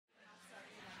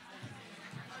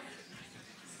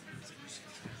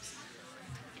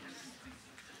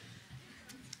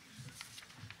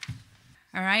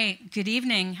All right. Good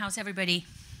evening. How's everybody?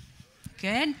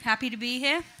 Good? Happy to be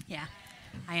here? Yeah,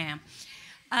 I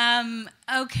am.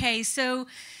 Okay, so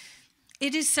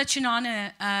it is such an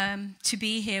honor to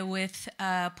be here with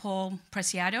Paul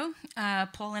Preciado.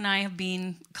 Paul and I have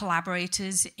been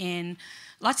collaborators in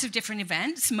lots of different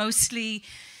events, mostly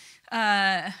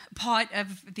part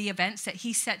of the events that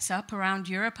he sets up around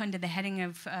Europe under the heading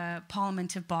of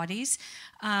Parliament of Bodies.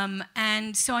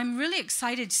 And so I'm really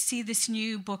excited to see this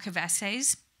new book of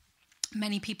essays.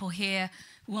 Many people here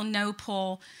will know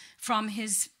Paul from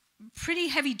his pretty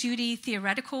heavy-duty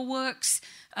theoretical works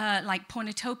like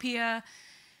Pornotopia,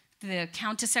 the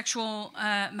Countersexual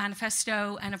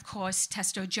Manifesto, and of course,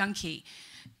 Testo Junkie.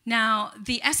 Now,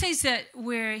 the essays that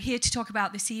we're here to talk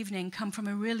about this evening come from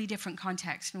a really different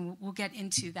context, and we'll get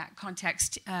into that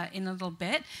context in a little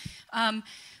bit.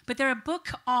 But they're a book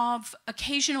of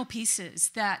occasional pieces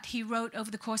that he wrote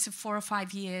over the course of 4 or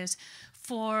 5 years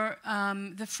for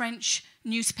the French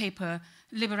newspaper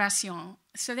Libération.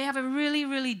 So they have a really,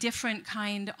 really different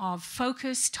kind of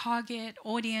focus, target,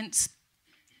 audience,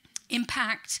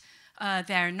 impact.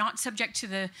 They're not subject to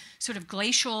the sort of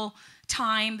glacial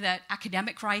time that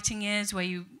academic writing is, where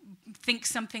you think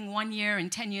something 1 year and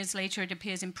 10 years later it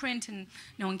appears in print and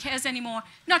no one cares anymore.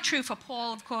 Not true for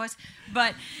Paul, of course,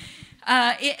 but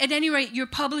at any rate, you're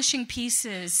publishing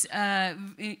pieces,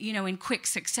 in quick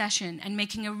succession and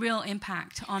making a real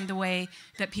impact on the way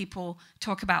that people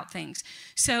talk about things.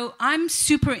 So I'm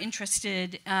super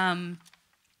interested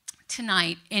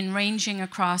tonight in ranging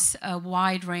across a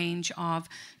wide range of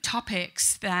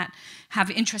topics that have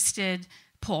interested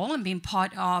Paul and been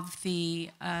part of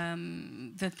the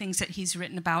things that he's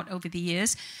written about over the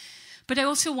years. But I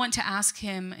also want to ask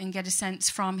him and get a sense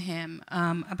from him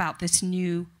about this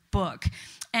new book.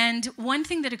 And one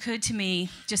thing that occurred to me,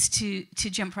 just to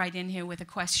jump right in here with a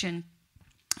question,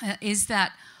 is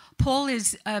that Paul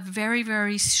is a very,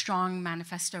 very strong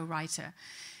manifesto writer.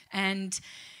 And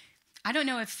I don't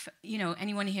know if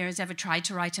anyone here has ever tried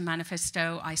to write a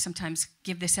manifesto. I sometimes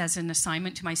give this as an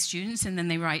assignment to my students, and then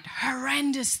they write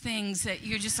horrendous things that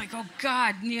you're just like, oh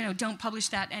God, don't publish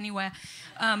that anywhere.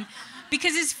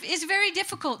 Because it's very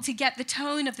difficult to get the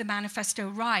tone of the manifesto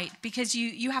right, because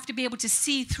you have to be able to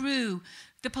see through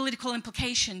the political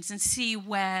implications and see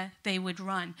where they would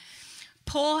run.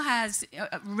 Paul has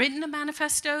written a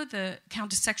manifesto, the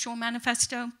Countersexual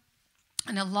Manifesto,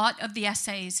 and a lot of the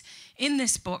essays in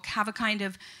this book have a kind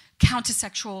of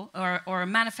countersexual or a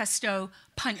manifesto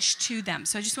punch to them.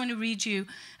 So I just want to read you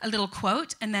a little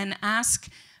quote and then ask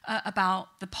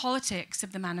about the politics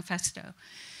of the manifesto.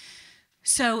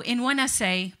 So in one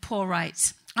essay, Paul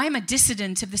writes, "I am a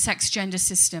dissident of the sex-gender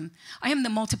system. I am the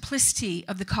multiplicity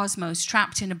of the cosmos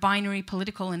trapped in a binary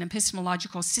political and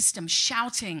epistemological system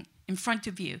shouting in front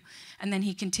of you." And then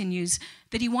he continues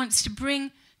that he wants to bring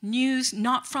news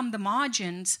not from the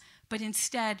margins, but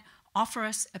instead offer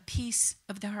us a piece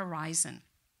of the horizon.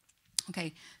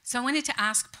 Okay, so I wanted to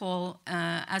ask Paul,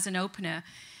 as an opener,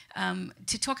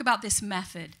 to talk about this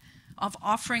method of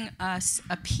offering us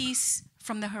a piece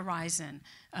from the horizon,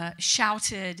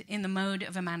 shouted in the mode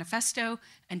of a manifesto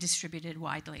and distributed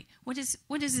widely. What is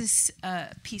this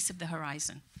piece of the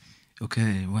horizon?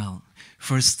 Okay, well,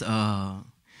 first,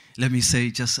 let me say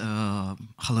just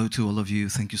hello to all of you.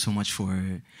 Thank you so much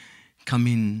for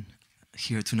coming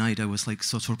here tonight. I was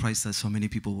so surprised that so many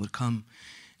people would come.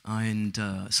 And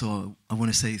so I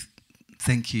want to say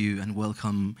thank you and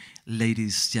welcome,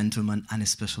 ladies, gentlemen, and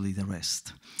especially the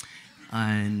rest.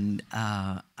 And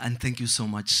thank you so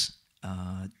much,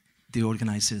 the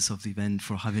organizers of the event,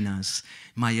 for having us.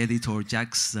 My editor,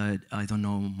 Jack, that I don't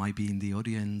know, might be in the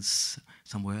audience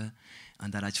somewhere,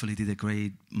 and that actually did a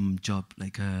great job,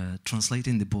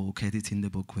 translating the book, editing the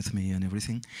book with me and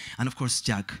everything. And of course,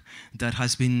 Jack, that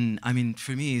has been,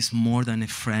 for me, is more than a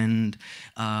friend.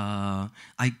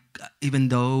 Even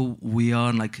though we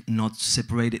are not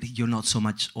separated, you're not so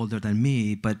much older than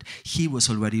me, but he was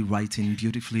already writing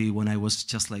beautifully when I was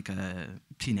just a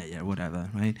teenager,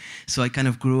 whatever, right? So I kind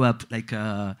of grew up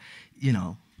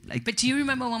but do you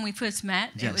remember when we first met?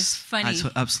 Yes, it was funny.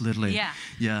 Absolutely.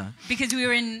 Yeah. Because we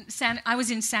were I was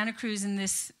in Santa Cruz in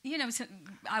this,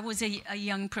 I was a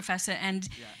young professor, and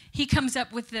he comes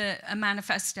up with a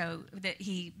manifesto that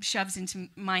he shoves into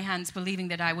my hands, believing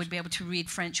that I would be able to read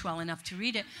French well enough to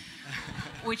read it,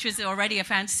 which was already a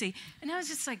fantasy. And I was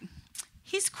just like,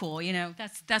 he's cool,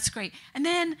 that's great. And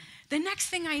then the next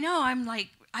thing I know,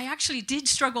 I actually did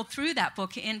struggle through that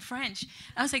book in French.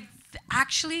 I was like,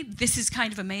 actually, this is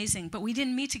kind of amazing, but we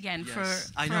didn't meet again for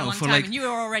a long time, and you were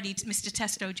already Mr.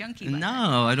 Testo Junkie.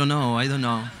 No, I don't know.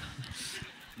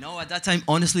 No, at that time,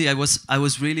 honestly, I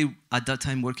was really at that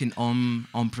time working on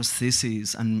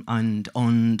prostheses and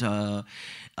on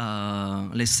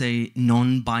let's say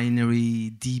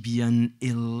non-binary, deviant,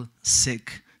 ill,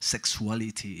 sick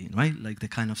sexuality, right? Like the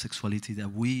kind of sexuality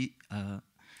that we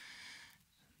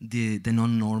the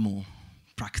non-normal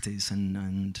practice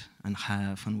and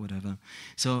have and whatever.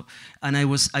 So, and I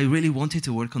really wanted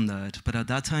to work on that, but at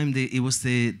that time it was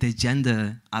the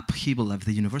gender upheaval of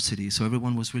the university. So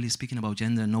everyone was really speaking about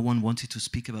gender. No one wanted to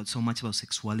speak about so much about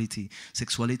sexuality.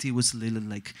 Sexuality was a little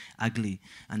like ugly,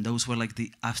 and those were like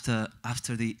the after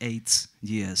the 8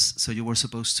 years. So you were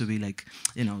supposed to be like,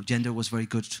 you know, gender was very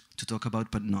good to talk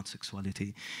about, but not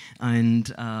sexuality.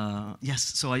 And yes,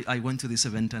 so I went to this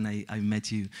event and I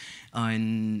met you,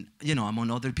 and you know, among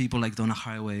other people like Donna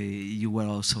Haraway, you were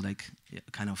also like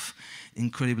kind of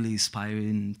incredibly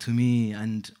inspiring to me,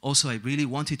 and also I really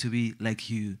wanted to be like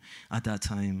you at that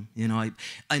time. You know,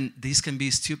 and this can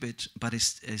be stupid, but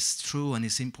it's true and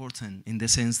it's important in the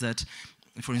sense that,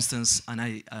 for instance,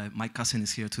 and my cousin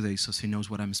is here today, so she knows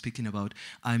what I'm speaking about.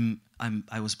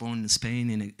 I was born in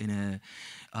Spain in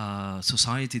a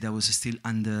society that was still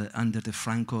under the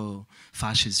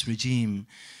Franco-fascist regime.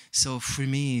 So for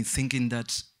me, thinking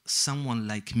that someone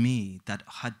like me that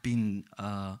had been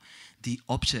the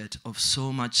object of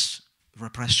so much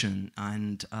repression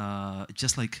and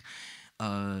just like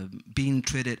being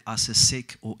treated as a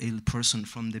sick or ill person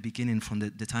from the beginning, from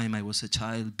the time I was a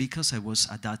child, because I was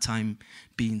at that time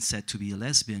being said to be a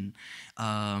lesbian,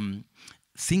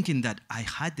 thinking that I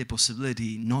had the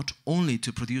possibility not only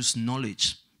to produce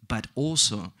knowledge, but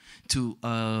also to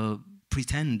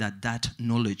pretend that that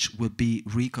knowledge would be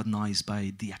recognized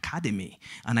by the academy.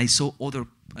 And I saw other,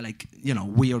 like, you know,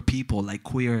 weird people, like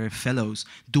queer fellows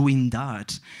doing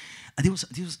that. And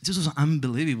this was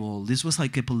unbelievable. This was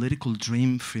like a political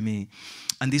dream for me.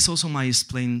 And this also might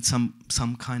explain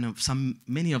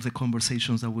many of the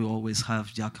conversations that we always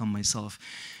have, Jack and myself.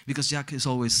 Because Jack is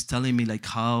always telling me like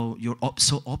how you're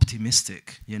so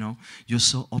optimistic, you know? You're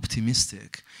so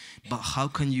optimistic. But how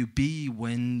can you be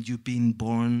when you've been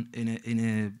born in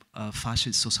a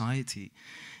fascist society?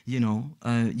 You know,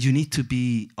 you need to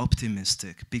be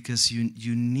optimistic because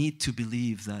you need to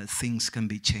believe that things can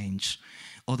be changed.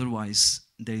 Otherwise,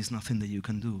 there is nothing that you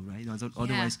can do, right?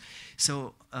 Otherwise,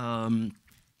 so...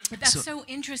 but that's so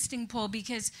interesting, Paul,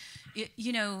 because,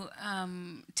 you know,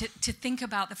 to think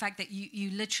about the fact that you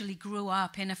literally grew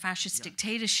up in a fascist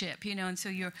dictatorship, you know, and so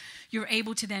you're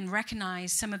able to then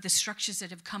recognize some of the structures that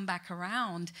have come back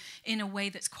around in a way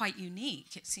that's quite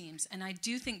unique, it seems. And I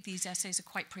do think these essays are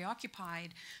quite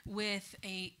preoccupied with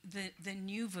the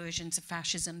new versions of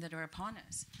fascism that are upon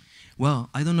us. Well,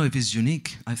 I don't know if it's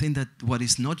unique. I think that what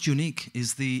is not unique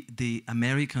is the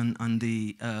American and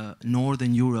the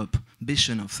Northern Europe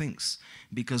vision of things.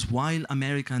 Because while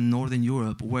America and Northern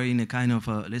Europe were in a kind of,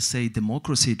 let's say,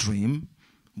 democracy dream,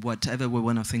 whatever we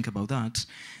want to think about that,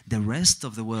 the rest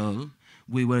of the world,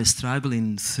 we were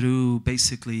struggling through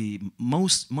basically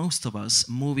most of us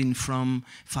moving from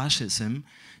fascism,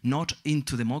 not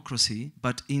into democracy,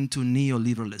 but into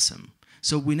neoliberalism.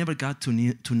 So we never got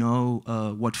to know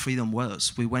what freedom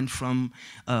was. We went from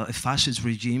a fascist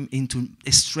regime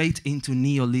straight into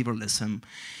neoliberalism.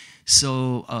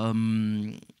 So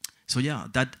so yeah,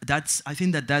 I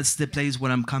think that's the place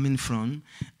where I'm coming from,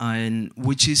 and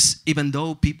which is, even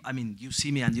though people, I mean, you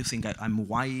see me and you think I'm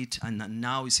white, and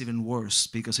now it's even worse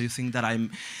because you think that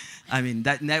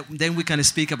then we can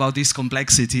speak about these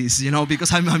complexities, you know,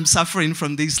 because I'm suffering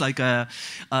from this like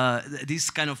this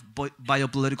kind of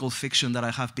biopolitical fiction that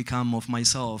I have become of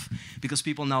myself, because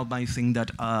people now might think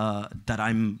that that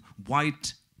I'm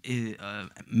white,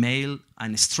 male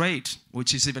and straight,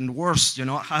 which is even worse, you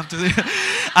know.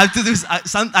 I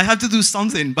have to do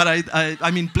something, but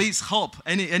I mean, please help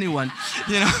anyone,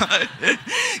 you know,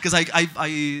 because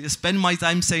I spend my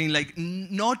time saying like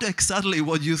not exactly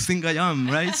what you think I am,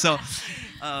 right? So,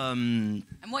 and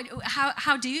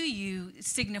how do you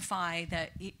signify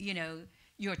that, you know,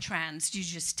 you're trans? Do you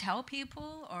just tell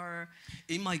people, or?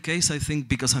 In my case, I think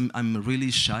because I'm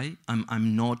really shy.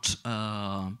 I'm not.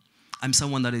 I'm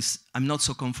someone that I'm not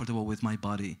so comfortable with my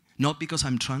body. Not because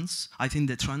I'm trans. I think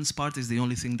the trans part is the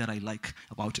only thing that I like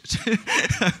about it.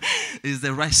 Is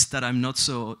the rest that I'm not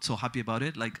so happy about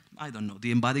it. Like, I don't know, the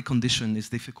embodied condition is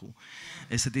difficult.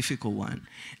 It's a difficult one.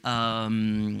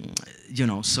 You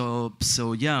know,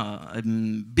 so yeah,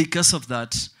 because of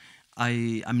that,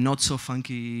 I'm not so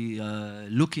funky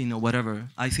looking or whatever.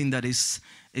 I think that is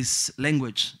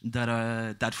language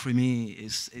that for me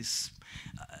is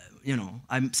you know,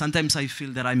 sometimes I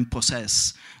feel that I'm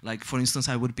possessed. Like, for instance,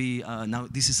 I would be, now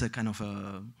this is a kind of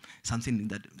something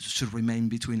that should remain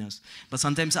between us. But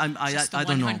sometimes I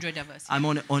don't know. Of us, yeah. I'm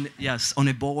on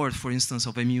a board, for instance,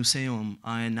 of a museum,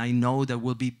 and I know there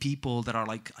will be people that are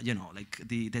like, you know, like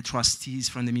the trustees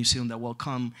from the museum that will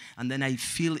come, and then I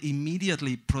feel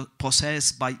immediately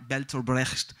possessed by Bertolt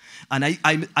Brecht, and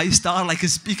I start like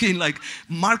speaking like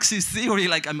Marxist theory,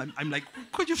 like I'm like,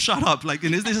 could you shut up? Like,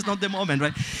 this is not the moment,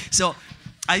 right? So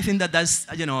I think that's,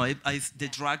 you know, the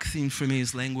drag thing for me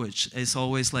is language. It's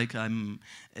always like and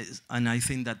I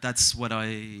think that's what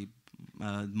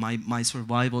my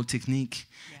survival technique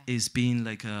is being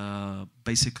like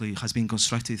basically has been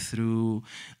constructed through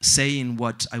saying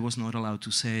what I was not allowed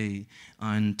to say,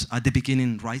 and at the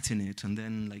beginning writing it, and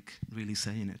then like really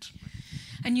saying it.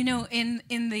 And you know, in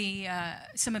the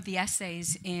some of the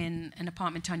essays in An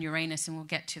Apartment on Uranus, and we'll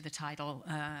get to the title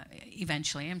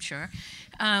eventually, I'm sure.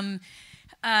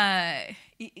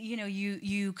 You know,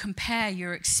 you compare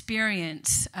your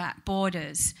experience at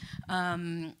borders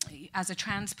as a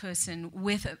trans person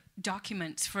with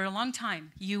documents. For a long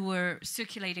time, you were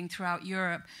circulating throughout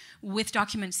Europe with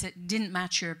documents that didn't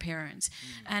match your appearance.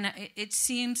 And it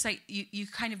seems like you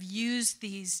kind of used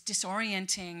these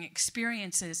disorienting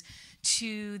experiences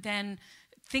to then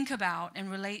think about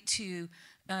and relate to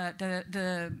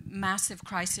the massive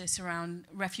crisis around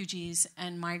refugees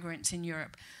and migrants in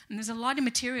Europe. And there's a lot of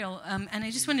material, and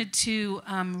I just wanted to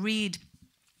read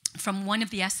from one of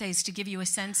the essays to give you a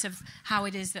sense of how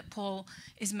it is that Paul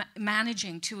is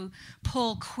managing to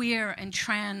pull queer and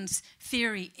trans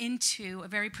theory into a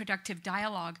very productive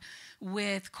dialogue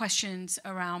with questions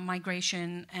around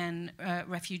migration and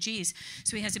refugees.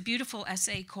 So he has a beautiful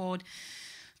essay called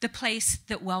The Place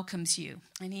That Welcomes You.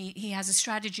 And he has a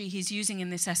strategy he's using in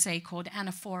this essay called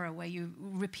anaphora, where you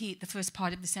repeat the first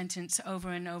part of the sentence over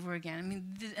and over again. I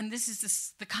mean, and this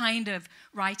is the kind of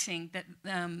writing that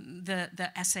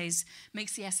the essays,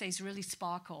 makes the essays really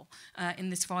sparkle in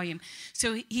this volume.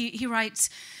 So he writes,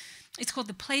 it's called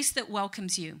The Place That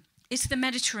Welcomes You. It's the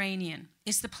Mediterranean.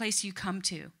 It's the place you come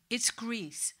to. It's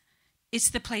Greece. It's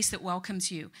the place that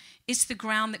welcomes you. It's the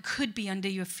ground that could be under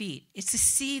your feet. It's the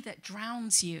sea that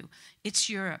drowns you. It's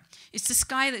Europe. It's the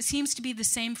sky that seems to be the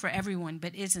same for everyone,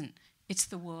 but isn't. It's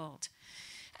the world.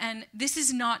 And this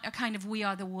is not a kind of we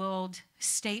are the world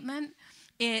statement.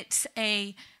 It's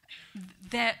it's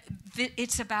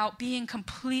about being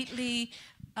completely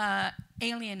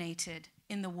alienated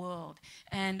in the world,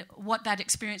 and what that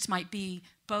experience might be,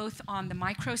 both on the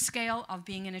micro scale of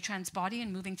being in a trans body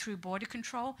and moving through border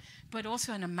control, but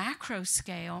also on a macro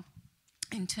scale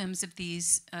in terms of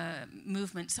these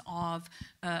movements of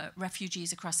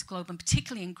refugees across the globe, and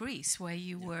particularly in Greece, where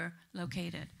you were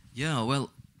located. Yeah,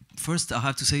 well, first I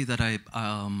have to say that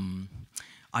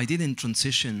I didn't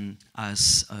transition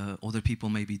as other people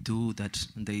maybe do, that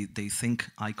they think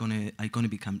I gonna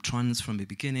become trans from the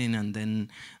beginning, and then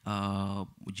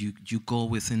you go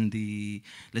within the,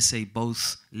 let's say,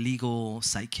 both legal,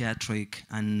 psychiatric,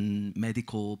 and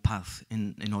medical path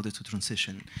in order to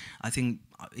transition. I think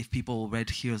if people read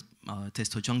here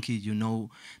Testo Junkie, you know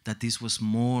that this was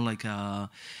more like a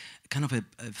kind of a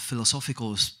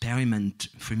philosophical experiment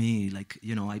for me. Like,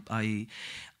 you know,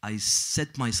 I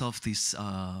set myself this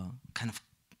kind of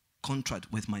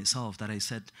contract with myself that I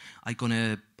said I'm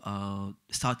gonna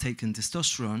start taking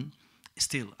testosterone.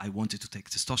 Still, I wanted to take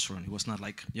testosterone. It was not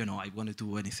like, you know, I wanted to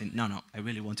do anything. No, I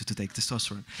really wanted to take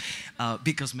testosterone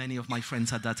because many of my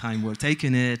friends at that time were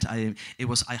taking it. I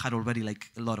had already like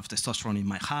a lot of testosterone in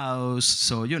my house.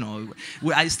 So, you know,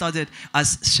 I started,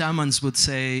 as shamans would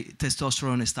say,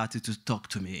 testosterone started to talk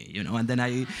to me, you know, and then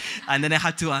I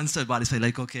had to answer, but I say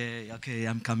like, okay,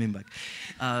 I'm coming back.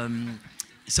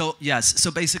 So yes, so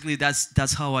basically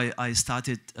that's how I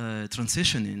started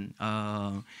transitioning.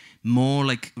 More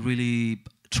like really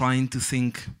trying to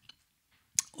think,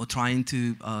 or trying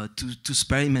to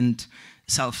experiment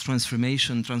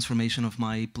transformation of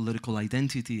my political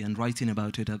identity, and writing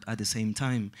about it at the same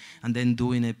time, and then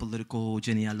doing a political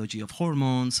genealogy of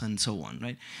hormones and so on,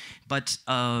 right? But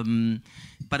I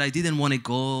didn't want to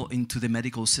go into the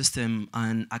medical system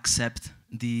and accept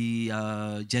the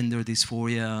gender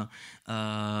dysphoria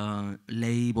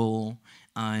label,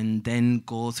 and then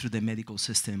go through the medical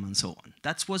system and so on.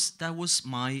 That was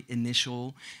my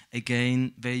initial,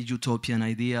 again, very utopian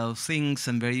idea of things,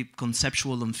 and very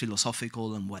conceptual and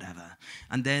philosophical and whatever.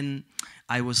 And then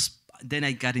I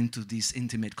got into this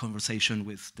intimate conversation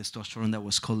with testosterone that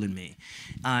was calling me,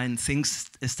 and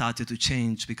things started to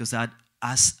change, because that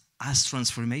as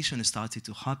transformation started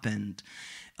to happen,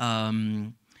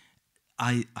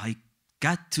 I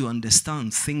got to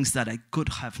understand things that I could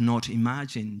have not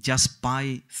imagined just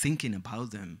by thinking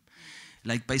about them.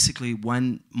 Like basically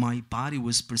when my body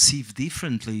was perceived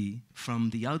differently from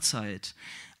the outside,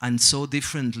 and so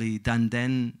differently than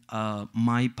then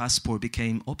my passport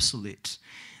became obsolete.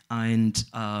 And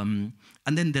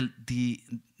then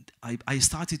I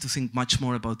started to think much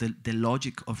more about the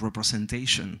logic of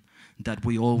representation that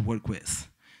we all work with.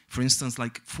 For instance,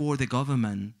 like for the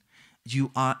government,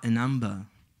 you are a number.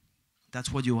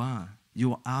 That's what you are.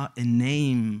 You are a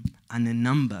name and a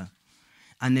number,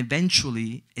 and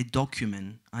eventually a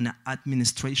document, an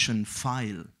administration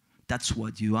file. That's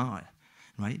what you are,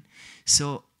 right?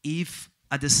 So if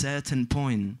at a certain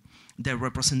point, the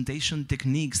representation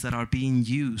techniques that are being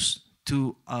used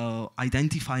to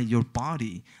identify your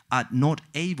body are not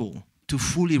able to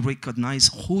fully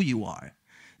recognize who you are,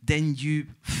 then you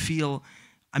feel,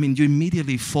 you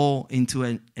immediately fall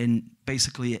into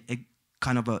basically a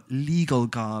kind of a legal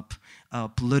gap,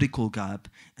 political gap,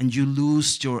 and you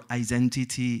lose your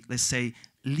identity, let's say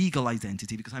legal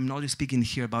identity, because I'm not speaking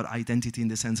here about identity in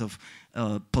the sense of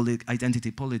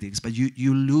identity politics, but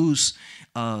you lose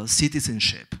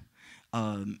citizenship,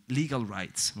 legal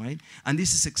rights, right? And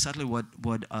this is exactly what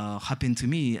happened to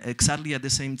me. Exactly at the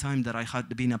same time that I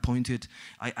had been appointed,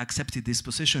 I accepted this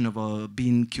position of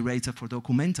being curator for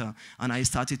Documenta, and I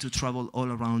started to travel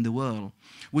all around the world,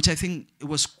 which I think it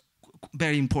was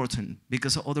very important,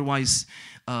 because otherwise,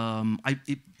 I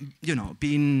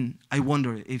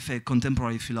wonder if a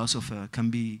contemporary philosopher can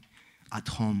be at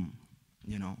home,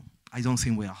 I don't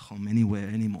think we're at home anywhere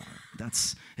anymore.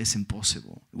 It's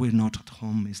impossible. We're not at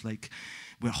home. It's like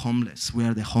we're homeless. We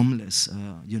are the homeless,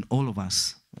 all of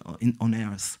us on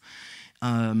earth.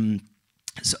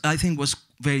 So I think it was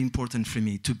very important for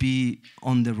me to be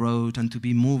on the road and to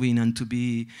be moving and to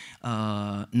be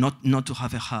not to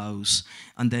have a house.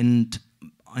 And then,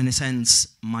 in a sense,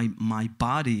 my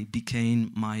body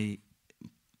became my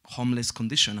homeless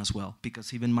condition as well,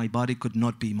 because even my body could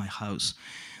not be my house,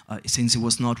 since it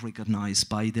was not recognized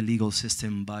by the legal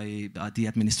system, by the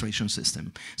administration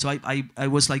system. So I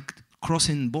was like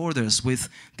crossing borders with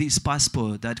this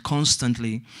passport that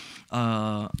constantly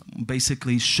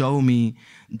basically show me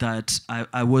that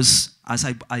I was, as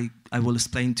I will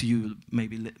explain to you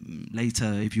maybe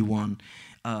later if you want,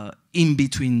 in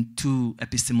between two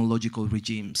epistemological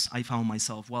regimes. I found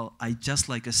myself, I just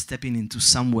like stepping into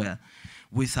somewhere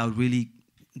without really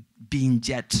being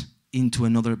yet into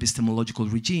another epistemological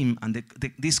regime, and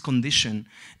this condition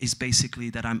is basically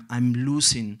that I'm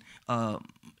losing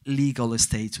legal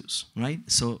status, right?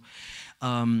 So,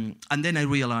 and then I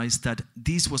realized that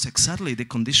this was exactly the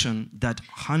condition that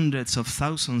hundreds of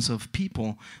thousands of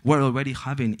people were already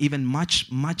having, even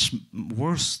much, much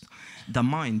worse than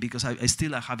mine, because I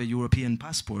still have a European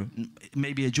passport,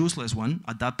 maybe a useless one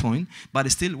at that point, but it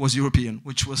still was European,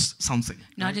 which was something.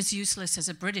 Not right? as useless as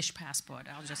a British passport,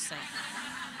 I'll just say.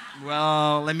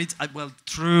 Well,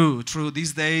 true.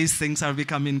 These days, things are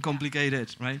becoming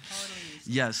complicated, right? Totally.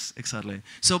 Yes, exactly.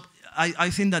 So I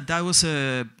think that was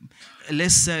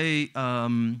let's say, a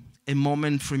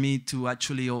moment for me to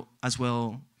actually as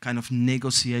well kind of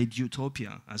negotiate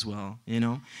utopia as well,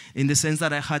 in the sense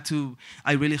that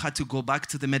I really had to go back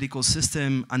to the medical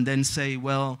system and then say,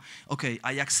 well, okay,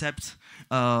 I accept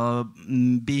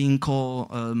being called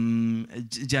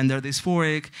gender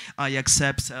dysphoric. I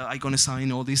accept I'm gonna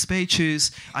sign all these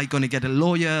pages. I'm gonna get a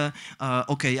lawyer.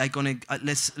 Okay, I'm gonna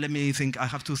let me think. I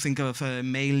have to think of a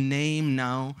male name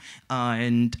now,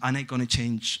 and I'm gonna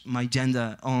change my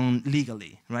gender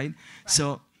legally, right?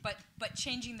 So. But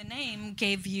changing the name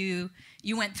gave you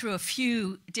went through a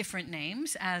few different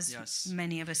names, as yes.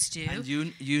 Many of us do.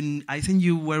 And I think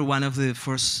you were one of the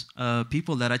first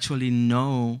people that actually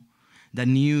knew the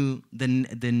new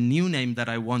name that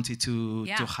I wanted to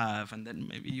have, and then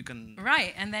maybe you can.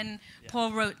 Right, and then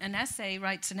Paul writes an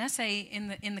essay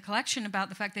in the collection about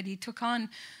the fact that he took on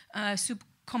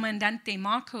Subcomandante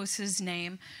Marcos's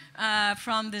name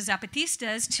from the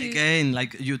Zapatistas to again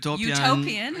like utopian,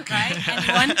 right?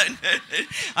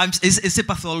 And it's a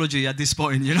pathology at this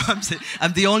point,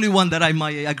 I'm the only one that I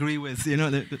might agree with,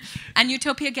 And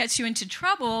utopia gets you into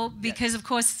trouble because, of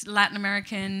course, Latin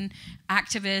American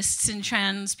activists and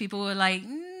trans people were like,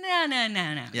 no.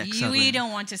 Yeah, We exactly.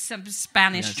 don't want some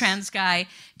Spanish Yes. trans guy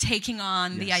taking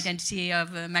on the Yes. identity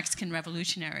of a Mexican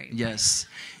revolutionary. Yes.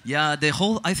 Yeah, the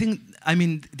whole, I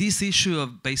mean, this issue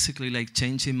of basically like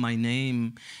changing my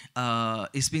name,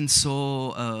 it's been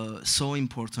so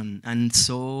important, and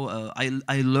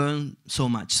I learned so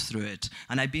much through it.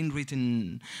 And I've been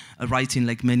writing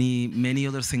like many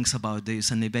other things about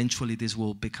this, and eventually this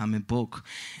will become a book.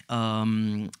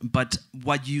 But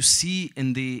what you see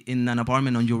in an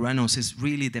apartment on Uranus is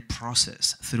really the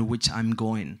process through which I'm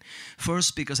going.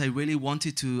 First, because I really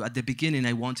wanted to, at the beginning,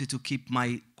 I wanted to keep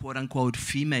my quote-unquote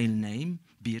female name.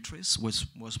 Beatrice was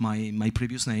my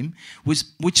previous name,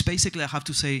 which basically I have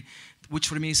to say, which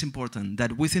for me is important,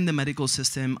 that within the medical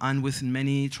system and within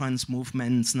many trans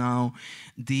movements now,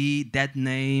 that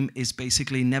name is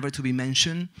basically never to be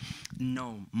mentioned.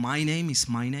 No, my name is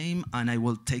my name, and I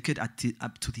will take it up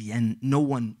to the end. No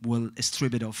one will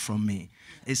strip it off from me.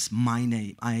 It's my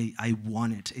name. I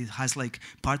want it. It has like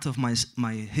part of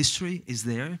my history is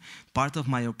there, part of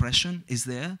my oppression is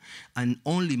there, and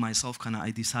only myself can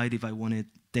I decide if I want to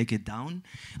take it down.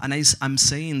 And I'm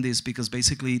saying this because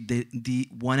basically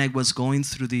when I was going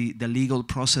through the legal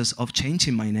process of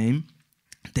changing my name,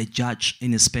 the judge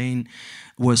in Spain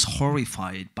was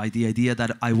horrified by the idea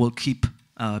that I will keep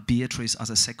Beatrice as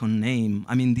a second name.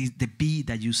 I mean, the B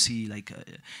that you see, like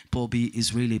Paul B,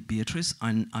 is really Beatrice,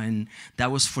 and that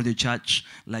was for the judge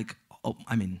like, oh,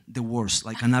 I mean, the worst,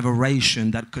 like an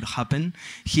aberration that could happen.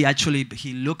 He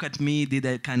looked at me, did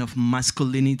a kind of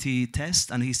masculinity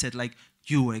test, and he said like,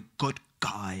 "You a good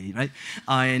guy, right?"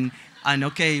 And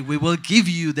okay, we will give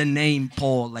you the name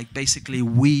Paul, like basically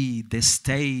we, the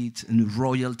state and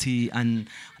royalty and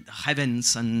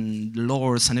heavens and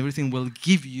lords and everything will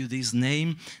give you this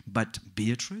name, but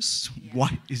Beatrice,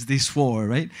 what is this for,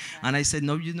 right? And I said,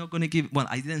 no, you're not going to give, well,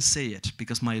 I didn't say it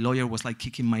because my lawyer was like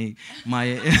kicking my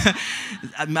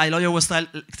my lawyer was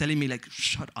telling me like,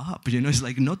 shut up, you know, it's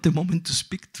like not the moment to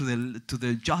speak to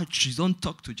the judge, you don't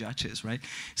talk to judges, right?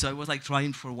 So I was like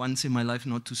trying for once in my life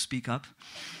not to speak up.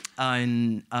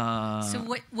 And so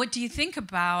what do you think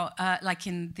about, like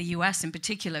in the US in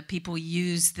particular, people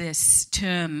use this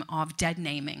term of dead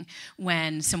naming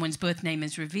when someone's birth name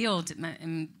is revealed,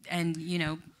 and you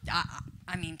know,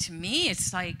 I mean, to me,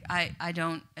 it's like I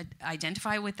don't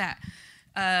identify with that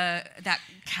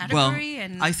category. Well,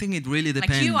 and I think it really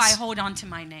depends. Like you, I hold on to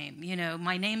my name. You know,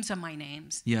 my names are my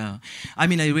names. Yeah, I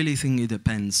mean, I really think it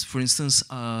depends. For instance,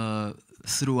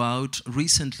 throughout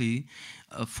recently,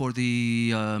 for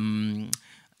the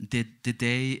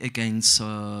day against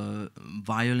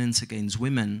violence against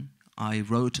women, I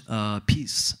wrote a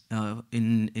piece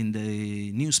in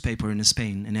the newspaper in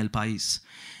Spain, in El País.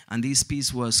 And this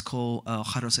piece was called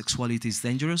Heterosexuality is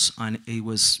Dangerous, and it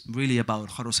was really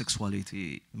about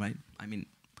heterosexuality, right? I mean,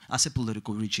 as a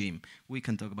political regime. We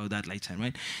can talk about that later,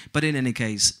 right? But in any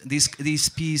case, this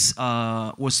piece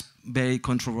was very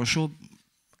controversial.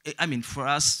 I mean, for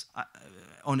us,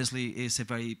 honestly, it's a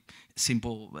very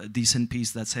simple, decent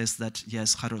piece that says that,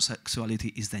 yes,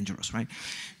 heterosexuality is dangerous, right?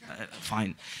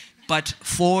 Fine. But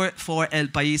for El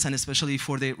País, and especially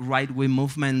for the right-wing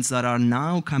movements that are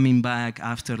now coming back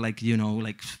after, like, you know,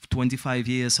 like 25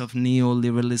 years of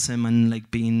neoliberalism and like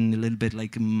being a little bit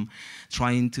like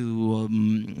trying to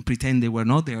pretend they were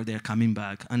not there, they're coming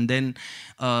back. And then,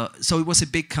 so it was a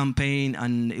big campaign,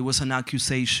 and it was an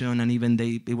accusation, and even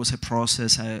it was a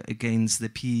process against the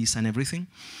piece and everything.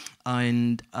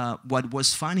 And what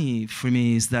was funny for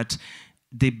me is that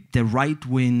the right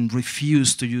wing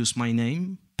refused to use my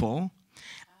name, Paul,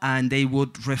 and they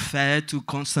would refer to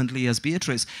constantly as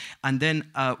Beatrice. And then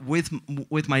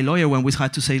with my lawyer, when we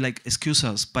had to say like, excuse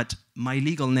us, but my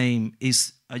legal name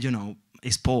is, you know,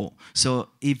 is Paul. So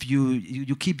if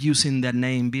you keep using that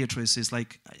name, Beatrice, is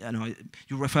like, you know,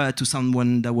 you refer to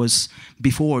someone that was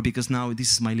before, because now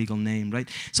this is my legal name, right?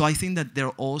 So I think that there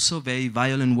are also very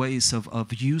violent ways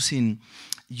of using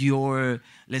your,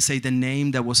 let's say, the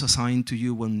name that was assigned to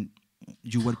you when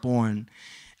you were born.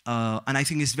 And I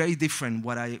think it's very different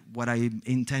what I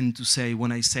intend to say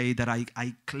when I say that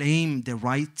I claim the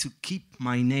right to keep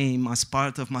my name as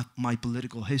part of my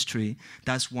political history.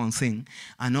 That's one thing.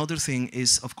 Another thing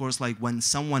is, of course, like when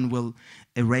someone will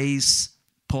erase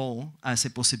Paul as a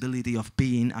possibility of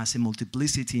being, as a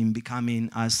multiplicity in becoming,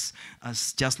 as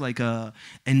just like a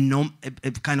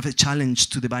kind of a challenge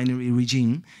to the binary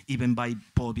regime, even by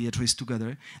Paul Beatrice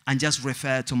together, and just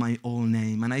refer to my own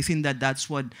name. And I think that that's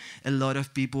what a lot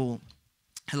of people,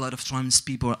 a lot of trans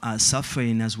people are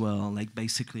suffering as well, like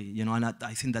basically, you know, and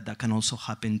I think that can also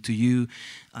happen to you.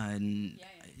 And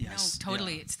yes, no,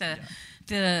 totally. Yeah.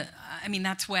 It's I mean,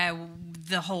 that's where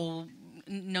the whole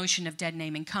notion of dead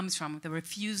naming comes from, the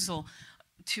refusal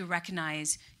to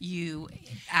recognize you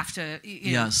after,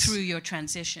 you know, through your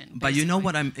transition. Basically. But you know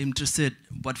what I'm interested,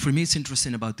 what for me is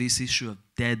interesting about this issue of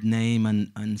dead name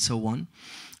and so on,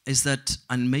 is that,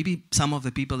 and maybe some of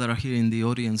the people that are here in the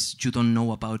audience, you don't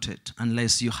know about it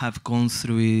unless you have gone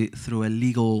through a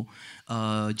legal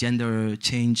gender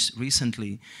change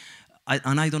recently.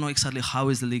 And I don't know exactly how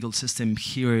is the legal system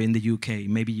here in the UK.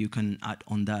 Maybe you can add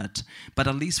on that. But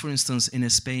at least, for instance, in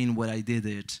Spain, where I did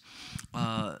it,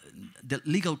 the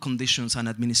legal conditions and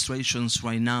administrations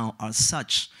right now are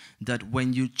such that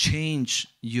when you change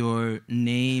your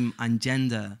name and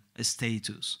gender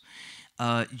status,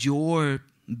 your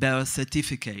birth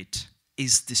certificate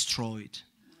is destroyed,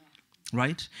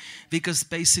 right? Because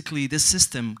basically the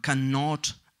system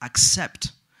cannot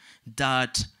accept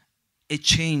that a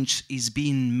change is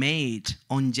being made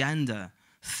on gender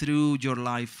through your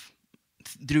life,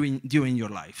 during your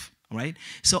life, right?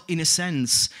 So in a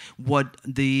sense, what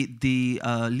the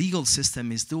legal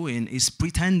system is doing is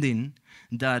pretending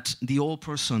that the old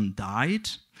person died,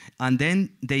 and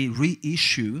then they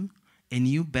reissue a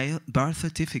new birth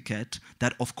certificate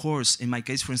that, of course, in my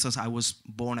case, for instance, I was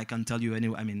born, I can tell you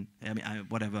anyway,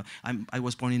 whatever. I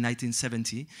was born in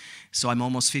 1970, so I'm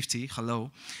almost 50, hello.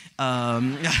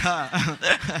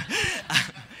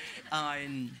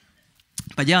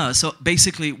 But yeah, so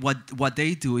basically what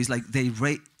they do is like they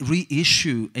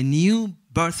reissue a new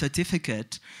birth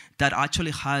certificate that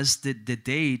actually has the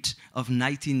date of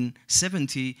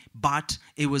 1970, but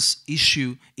it was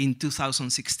issued in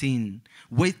 2016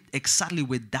 exactly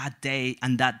with that day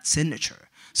and that signature.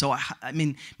 So I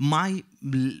mean, my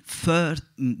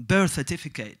birth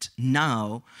certificate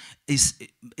now is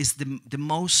the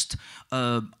most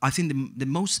I think the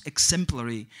most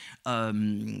exemplary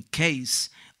case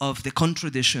of the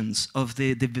contradictions of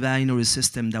the binary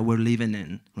system that we're living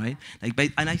in, right?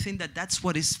 Like, and I think that that's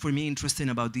what is for me interesting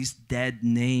about this dead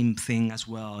name thing as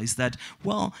well. Is that,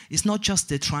 well, it's not just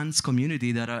the trans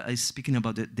community that is speaking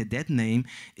about the dead name.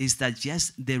 Is that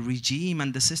yes, the regime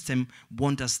and the system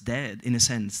want us dead in a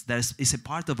sense. There is a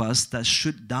part of us that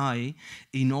should die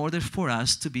in order for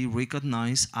us to be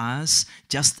recognized as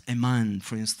just a man,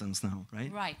 for instance, now,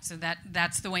 right? Right. So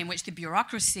that's the way in which the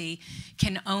bureaucracy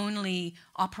can only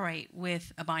operate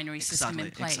with a binary system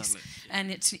in place, exactly.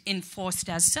 And it's enforced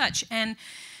as such. And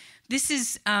this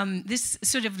is this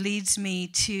sort of leads me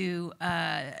to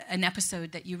an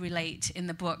episode that you relate in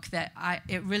the book that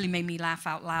it really made me laugh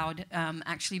out loud,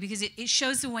 actually, because it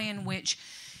shows the way in which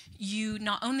you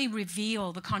not only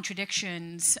reveal the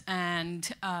contradictions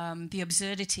and the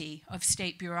absurdity of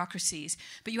state bureaucracies,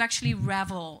 but you actually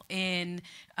revel in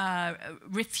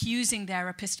refusing their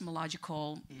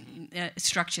epistemological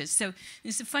structures. So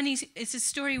it's a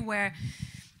story where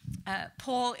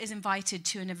Paul is invited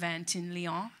to an event in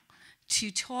Lyon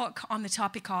to talk on the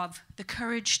topic of the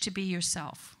courage to be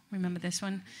yourself. Remember this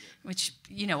one? Which,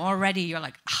 you know, already you're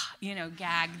like,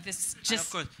 gag. This just... And of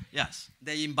course, yes.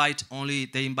 They invite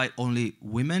only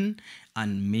women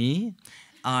and me.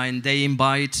 And they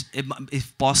invite,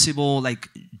 if possible, like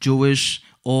Jewish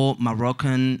or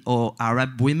Moroccan or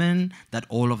Arab women, that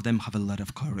all of them have a lot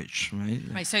of courage, right?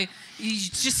 Right, so it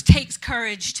just takes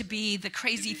courage to be the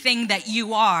crazy thing that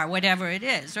you are, whatever it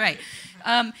is, right?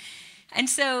 And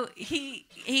so he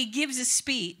gives a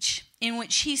speech in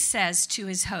which he says to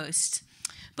his host,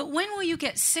 "But when will you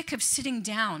get sick of sitting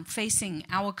down facing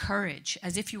our courage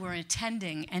as if you were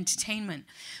attending entertainment?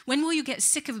 When will you get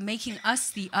sick of making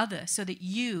us the other so that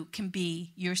you can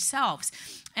be yourselves?"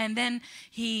 And then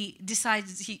he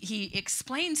decides, he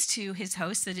explains to his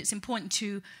host that it's important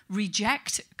to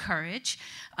reject courage,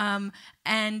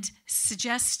 and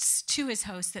suggests to his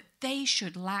host that they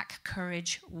should lack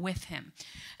courage with him.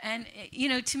 And,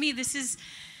 to me,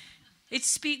 it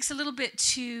speaks a little bit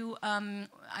to,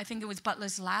 I think it was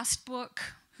Butler's last book.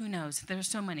 Who knows? There are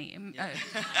so many.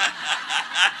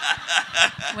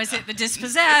 Was it The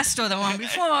Dispossessed or the one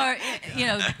before?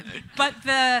 But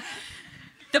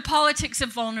the politics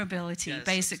of vulnerability, yes,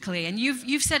 basically. And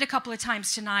you've said a couple of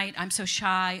times tonight, I'm so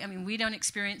shy. I mean, we don't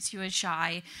experience you as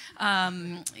shy.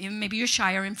 Maybe you're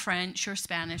shyer in French or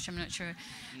Spanish. I'm not sure.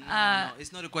 No,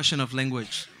 it's not a question of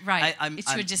language. Right.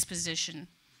 It's your disposition.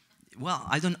 Well,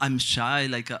 I'm shy,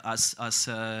 like as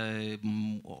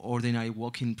ordinary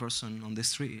walking person on the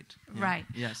street. Yeah. Right.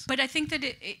 Yes. But I think that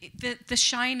the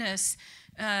shyness,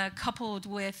 coupled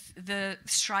with the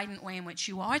strident way in which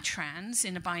you are trans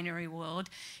in a binary world,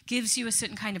 gives you a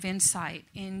certain kind of insight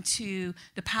into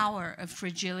the power of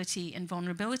fragility and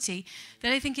vulnerability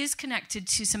that I think is connected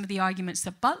to some of the arguments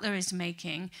that Butler is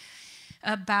making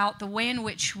about the way in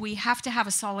which we have to have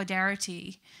a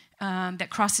solidarity that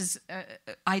crosses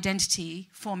identity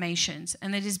formations,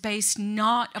 and that is based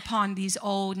not upon these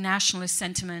old nationalist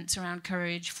sentiments around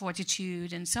courage,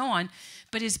 fortitude, and so on,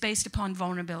 but is based upon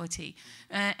vulnerability.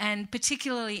 And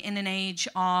particularly in an age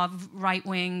of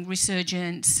right-wing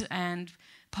resurgence and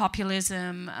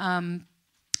populism,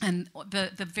 and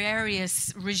the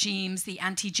various regimes, the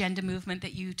anti-gender movement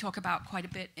that you talk about quite a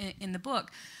bit in the book.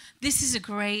 This is a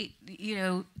great,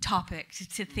 topic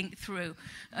to think through,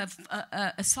 of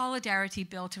a solidarity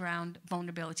built around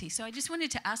vulnerability. So I just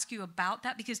wanted to ask you about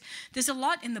that, because there's a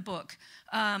lot in the book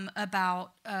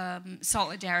about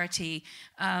solidarity.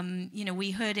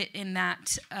 We heard it in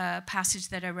that passage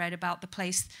that I read about the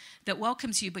place that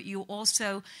welcomes you, but you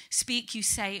also speak, you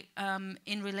say,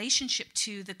 in relationship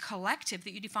to the collective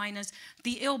that you define as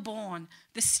the ill-born,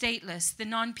 the stateless, the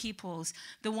non-peoples,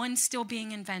 the ones still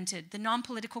being invented, the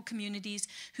non-political communities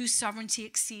whose sovereignty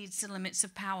exceeds the limits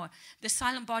of power, the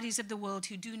silent bodies of the world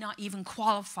who do not even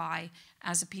qualify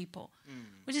as a people.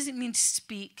 What does it mean to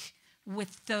speak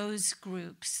with those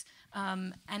groups,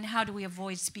 and how do we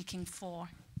avoid speaking for?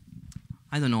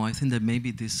 I don't know, I think that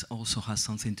maybe this also has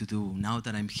something to do, now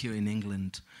that I'm here in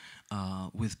England,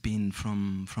 with being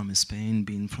from Spain,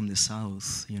 being from the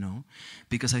South,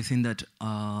 because I think that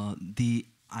the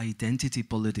identity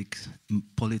politics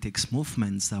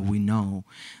movements that we know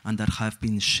and that have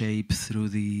been shaped through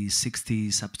the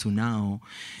 60s up to now,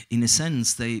 in a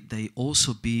sense, they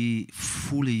also be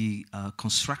fully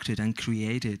constructed and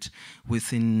created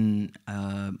within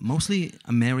mostly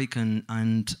American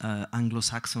and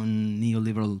Anglo-Saxon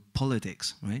neoliberal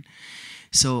politics, right?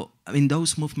 So, I mean,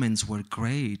 those movements were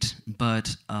great,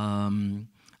 but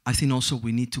I think also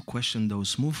we need to question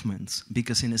those movements,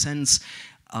 because in a sense,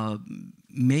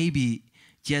 maybe,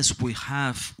 yes, we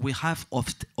have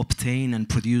obtained and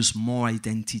produced more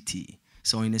identity.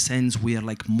 So in a sense, we are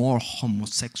like more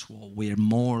homosexual, we are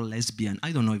more lesbian.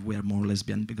 I don't know if we are more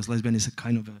lesbian, because lesbian is a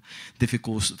kind of a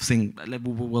difficult thing.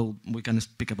 Well, we can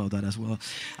speak about that as well.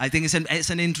 I think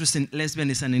lesbian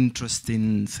is an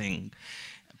interesting thing,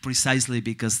 precisely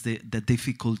because the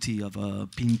difficulty of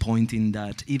pinpointing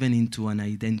that even into an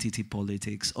identity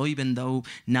politics, or even though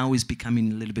now is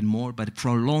becoming a little bit more, but for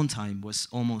a long time was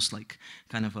almost like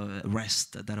kind of a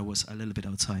rest that was a little bit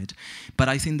outside. But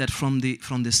I think that from the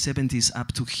 70s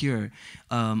up to here,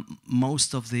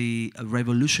 most of the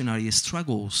revolutionary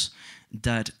struggles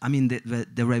that, I mean,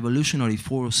 the revolutionary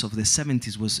force of the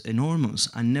 70s was enormous,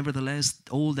 and nevertheless,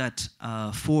 all that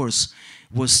force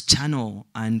was channeled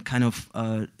and kind of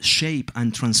shaped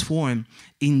and transformed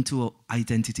into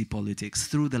identity politics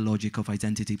through the logic of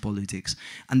identity politics.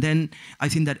 And then I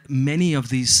think that many of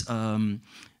these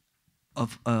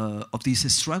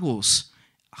struggles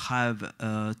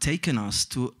have taken us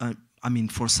to, I mean,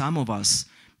 for some of us,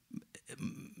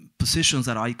 positions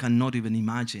that I cannot even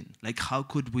imagine. Like, how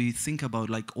could we think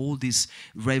about like all this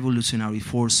revolutionary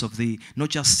force of the, not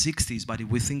just 60s, but if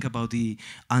we think about the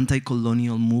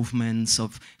anti-colonial movements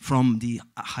from the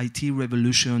Haiti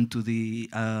revolution to the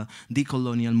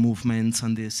decolonial movements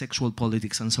and the sexual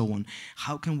politics and so on.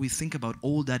 How can we think about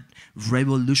all that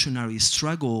revolutionary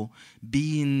struggle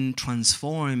being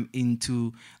transformed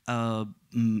into a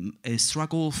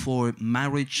struggle for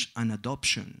marriage and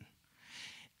adoption?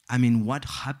 I mean, what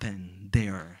happened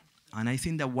there? And I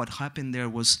think that what happened there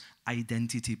was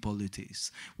identity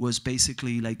politics, was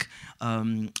basically like,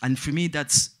 and for me,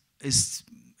 this is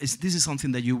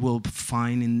something that you will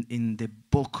find in the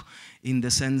book, in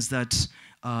the sense that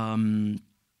I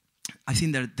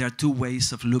think that there are two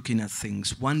ways of looking at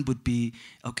things. One would be,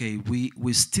 okay,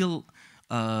 we still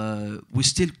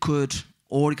could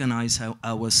organize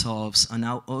ourselves and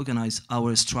organize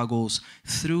our struggles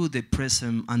through the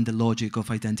prism and the logic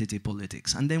of identity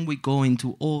politics. And then we go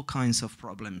into all kinds of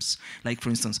problems. Like, for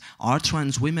instance, are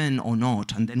trans women or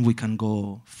not? And then we can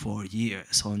go for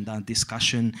years on that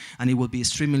discussion, and it will be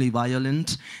extremely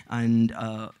violent, and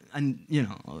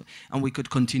we could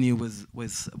continue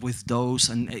with those,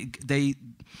 and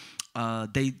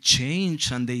they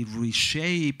change and they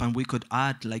reshape, and we could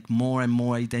add like more and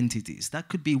more identities. That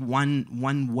could be one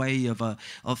way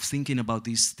of thinking about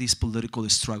this political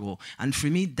struggle. And for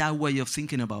me, that way of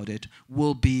thinking about it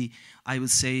will be, I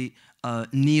would say,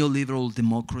 neoliberal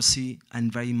democracy,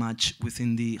 and very much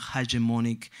within the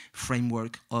hegemonic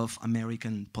framework of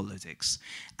American politics.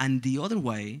 And the other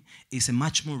way is a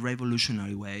much more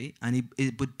revolutionary way, and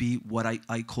it would be what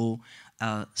I call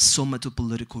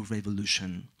somatopolitical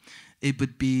revolution. It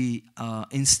would be,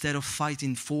 instead of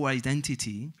fighting for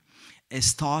identity,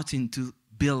 starting to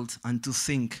build and to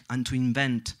think and to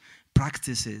invent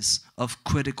practices of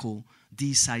critical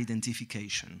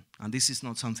disidentification. And this is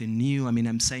not something new. I mean,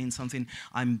 I'm saying something,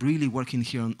 I'm really working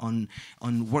here on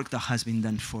work that has been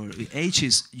done for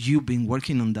ages. You've been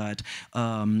working on that.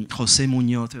 Jose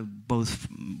Munoz, both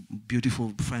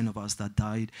beautiful friend of us that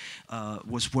died,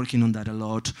 was working on that a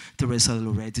lot. Teresa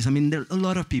Loretis. I mean, there are a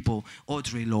lot of people,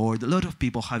 Audre Lorde, a lot of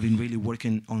people have been really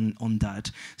working on that.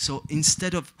 So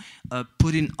instead of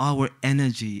putting our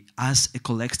energy as a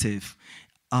collective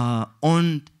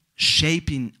on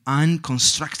shaping and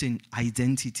constructing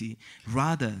identity,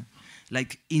 rather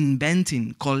like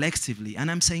inventing collectively, and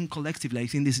I'm saying collectively, I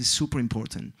think this is super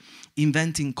important,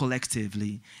 inventing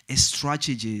collectively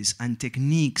strategies and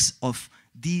techniques of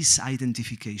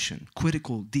disidentification,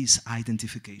 critical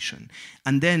disidentification.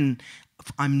 And then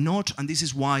I'm not, and this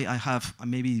is why I have,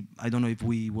 maybe, I don't know if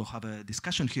we will have a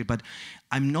discussion here, but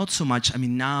I'm not so much, I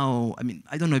mean, now, I mean,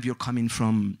 I don't know if you're coming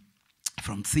from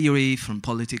theory, from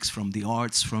politics, from the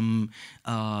arts, from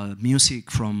music,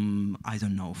 from, I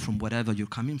don't know, from whatever you're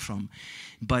coming from.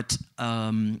 But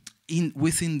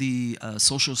within the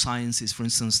social sciences, for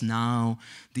instance, now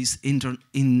this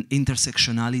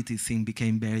intersectionality thing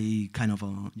became very kind of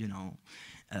a, you know,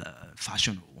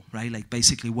 fashionable, right? Like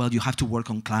basically, well, you have to work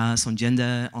on class, on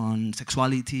gender, on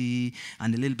sexuality,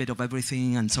 and a little bit of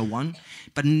everything, and so on.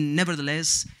 But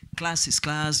nevertheless, class is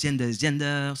class, gender is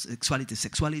gender, sexuality is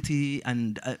sexuality,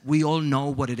 and we all know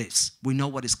what it is. We know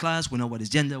what is class, we know what is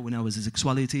gender, we know what is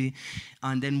sexuality,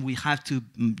 and then we have to,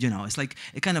 you know, it's like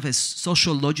a kind of a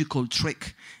sociological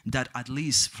trick that, at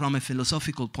least from a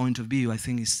philosophical point of view, I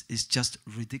think is just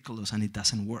ridiculous, and it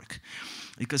doesn't work.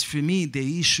 Because for me,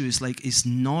 the issue is like, it's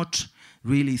not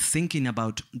really thinking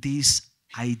about these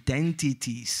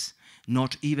identities,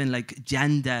 not even like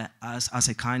gender as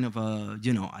a kind of a,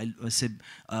 you know, as a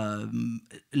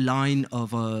line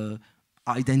of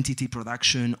identity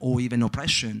production or even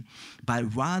oppression,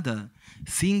 but rather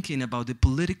thinking about the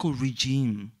political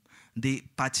regime, the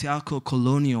patriarchal,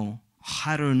 colonial,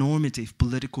 heteronormative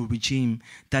political regime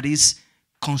that is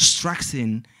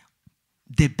constructing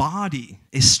the body,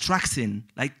 extracting,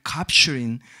 like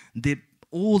capturing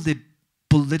all the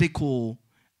political,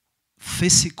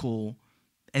 physical,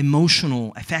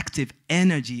 emotional, affective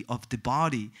energy of the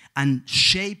body and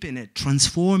shaping it,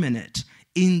 transforming it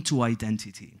into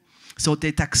identity. So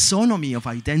the taxonomy of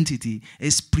identity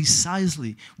is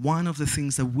precisely one of the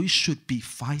things that we should be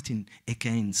fighting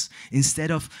against,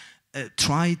 instead of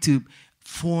trying to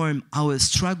form our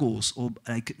struggles, or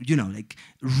like, you know, like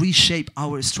reshape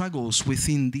our struggles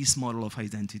within this model of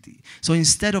identity. So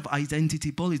instead of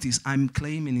identity politics, I'm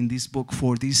claiming in this book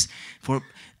for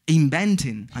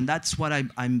inventing, and that's what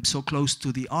I'm so close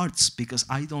to the arts, because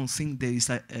I don't think there is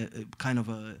a kind of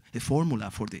a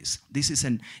formula for this. This is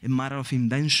a matter of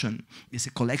invention. It's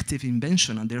a collective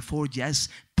invention, and therefore, yes,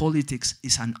 politics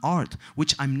is an art,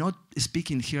 which I'm not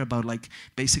speaking here about like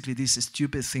basically these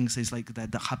stupid things is like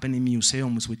that happen in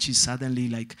museums, which is suddenly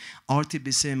like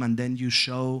artivism, and then you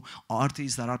show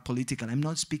artists that are political. I'm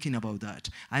not speaking about that.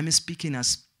 I'm speaking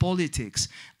as politics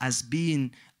as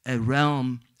being a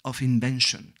realm of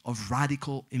invention, of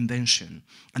radical invention,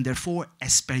 and therefore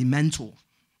experimental.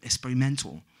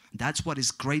 That's what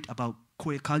is great about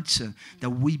queer culture,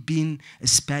 that we've been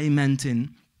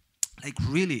experimenting, like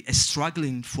really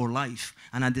struggling for life,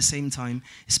 and at the same time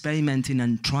experimenting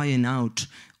and trying out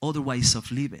other ways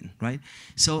of living, right?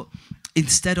 So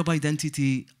instead of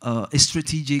identity,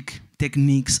 strategic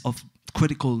techniques of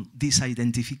critical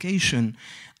disidentification,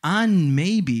 and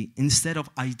maybe instead of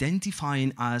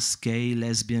identifying as gay,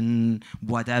 lesbian,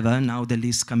 whatever, now the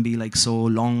list can be like so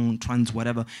long, trans,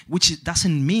 whatever, which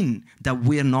doesn't mean that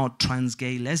we're not trans,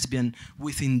 gay, lesbian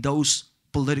within those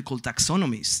political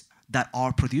taxonomies that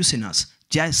are producing us.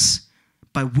 Yes,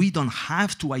 but we don't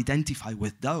have to identify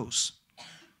with those.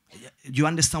 You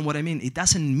understand what I mean? It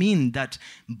doesn't mean that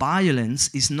violence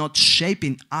is not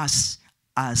shaping us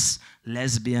as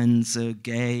lesbians,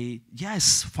 gay.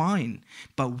 Yes, fine.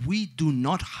 But we do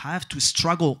not have to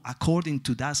struggle according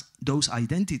to those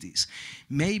identities.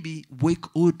 Maybe we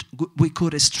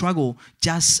could struggle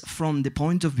just from the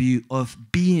point of view of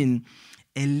being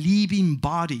a living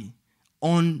body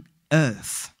on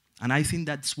Earth. And I think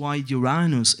that's why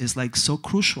Uranus is like so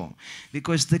crucial,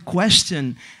 because the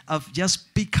question of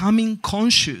just becoming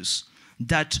conscious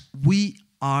that we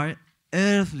are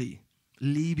earthly,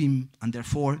 living, and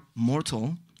therefore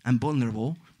mortal and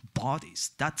vulnerable bodies.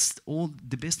 That's all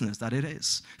the business that it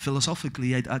is.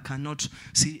 Philosophically, I cannot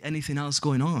see anything else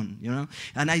going on, you know?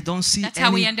 And I don't see That's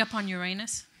how we end up on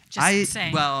Uranus? Just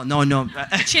saying. Well, no.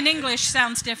 Which in English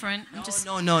sounds different. No.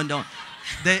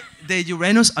 The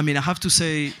Uranus, I mean, I have to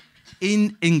say,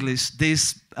 in English,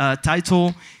 this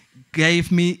title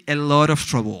gave me a lot of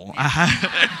trouble.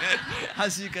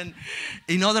 As you can,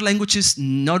 in other languages,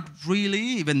 not really,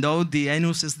 even though the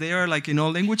anus is there, like in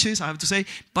all languages, I have to say,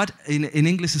 but in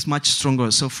English it's much stronger.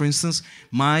 So for instance,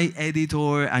 my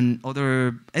editor and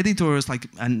other editors, like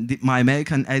my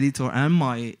American editor and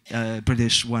my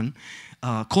British one,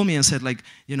 called me and said, like,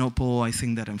 Paul, I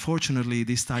think that unfortunately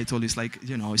this title is like,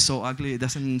 it's so ugly, it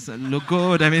doesn't look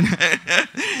good. I mean,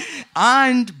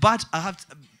 but I have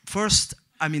first,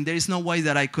 I mean, there is no way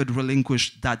that I could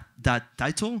relinquish that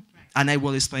title, and I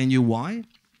will explain you why.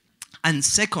 And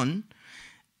second,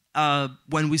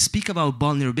 when we speak about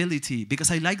vulnerability,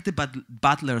 because I like the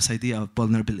Butler's idea of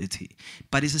vulnerability,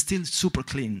 but it's still super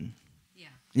clean. Yeah.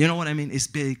 You know what I mean? It's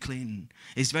very clean.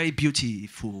 It's very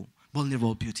beautiful.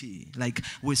 Vulnerable beauty. Like,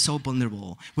 we're so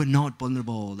vulnerable. We're not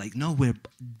vulnerable. Like, no, we're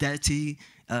dirty,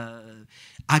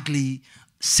 ugly,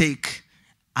 sick,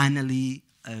 anally,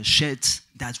 shit.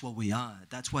 That's what we are.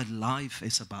 That's what life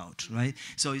is about, right?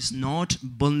 So it's not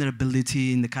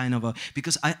vulnerability in the kind of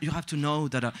because you have to know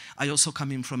that I also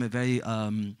come in from a very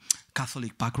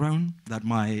Catholic background that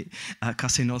my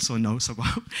cousin also knows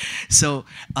about. So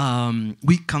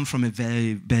we come from a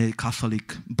very, very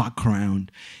Catholic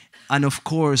background. And of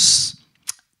course,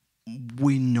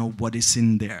 we know what is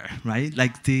in there, right?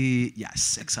 Like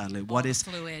yes, exactly. What is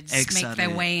fluids make their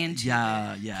way into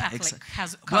Catholic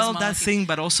cosmology. Well, that thing,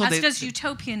 but also that's just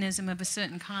utopianism of a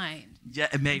certain kind. Yeah,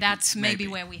 maybe. That's maybe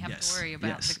where we have to worry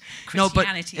about the Christianity. No,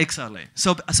 but exactly.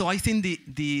 So I think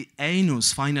the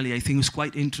anus finally, I think, is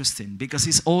quite interesting because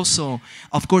it's also,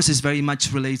 of course, it's very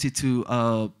much related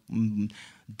to.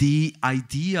 The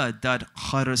idea that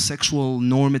heterosexual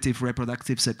normative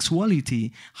reproductive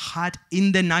sexuality had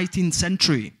in the 19th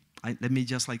century. Let me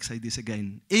just say this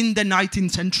again. In the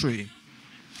 19th century.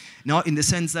 Now, in the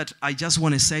sense that I just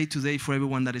want to say today for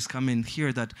everyone that is coming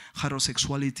here that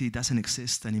heterosexuality doesn't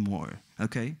exist anymore,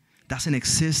 okay? Doesn't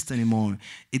exist anymore.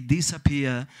 It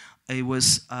disappeared. It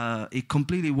was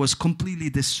completely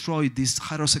destroyed. This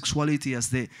heterosexuality as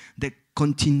the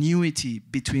continuity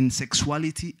between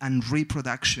sexuality and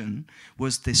reproduction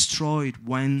was destroyed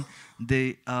when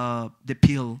the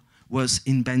pill was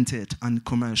invented and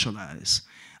commercialized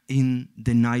in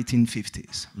the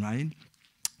 1950s, right?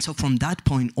 So from that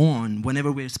point on,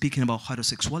 whenever we're speaking about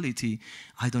heterosexuality,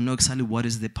 I don't know exactly what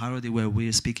is the parody where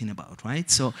we're speaking about, right?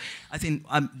 So I think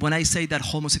when I say that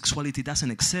homosexuality doesn't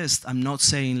exist, I'm not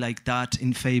saying like that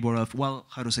in favor of, well,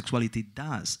 heterosexuality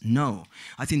does. No.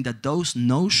 I think that those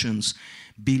notions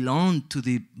belong to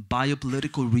the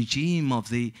biopolitical regime of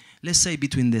the, let's say,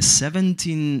 between the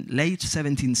late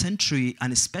 17th century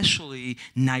and especially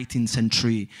 19th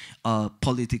century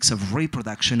politics of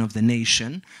reproduction of the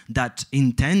nation that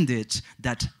intended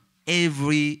that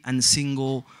every and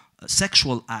single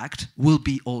sexual act will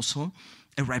be also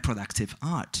a reproductive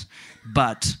act.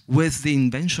 But with the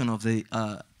invention of the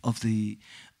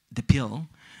pill,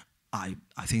 I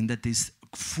think that this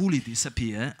fully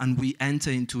disappear and we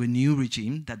enter into a new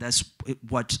regime that's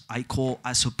what I call,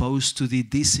 as opposed to the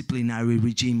disciplinary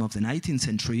regime of the 19th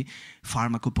century,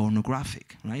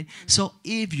 pharmacopornographic, right? So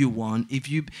if you want,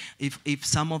 if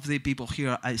some of the people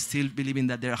here are still believing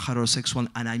that they're heterosexual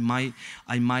and I might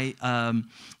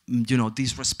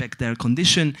disrespect their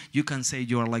condition, you can say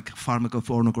you're like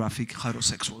pharmacopornographic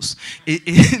heterosexuals.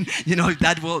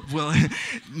 That will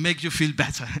make you feel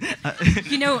better.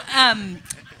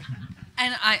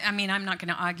 And I mean, I'm not going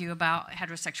to argue about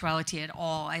heterosexuality at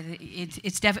all.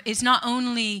 It's not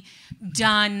only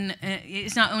done,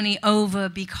 it's not only over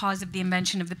because of the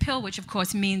invention of the pill, which of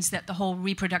course means that the whole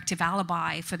reproductive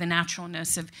alibi for the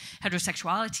naturalness of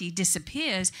heterosexuality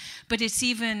disappears, but it's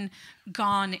even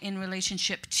gone in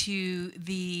relationship to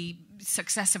the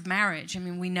success of marriage. I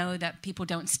mean, we know that people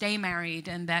don't stay married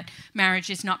and that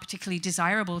marriage is not particularly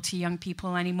desirable to young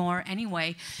people anymore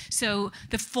anyway. So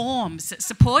the forms that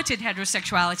supported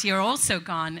heterosexuality are also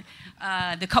gone.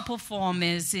 The couple form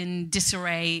is in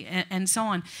disarray and so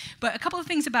on. But a couple of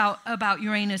things about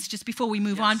Uranus just before we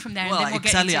move on from there. Well, and then we'll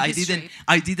exactly. Get into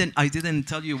history. I didn't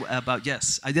tell you about,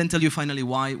 I didn't tell you finally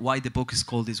why the book is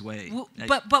called this way. Well,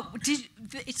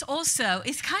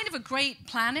 it's kind of a great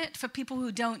planet for people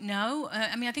who don't know.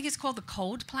 I think it's called the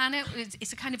cold planet.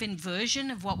 It's a kind of inversion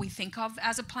of what we think of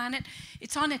as a planet.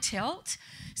 It's on a tilt.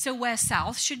 So where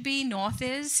south should be, north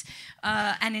is.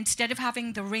 And instead of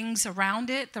having the rings around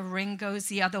it, the ring goes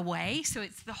the other way. So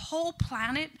it's the whole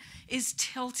planet is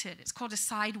tilted. It's called a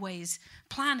sideways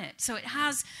planet. So it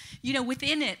has,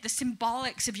 within it, the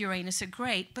symbolics of Uranus are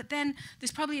great. But then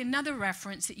there's probably another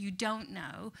reference that you don't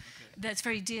know that's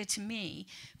very dear to me,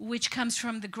 which comes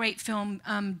from the great film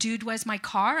Dude, Where's My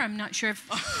Car? I'm not sure if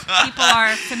people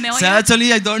are familiar.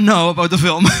 Certainly, I don't know about the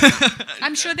film.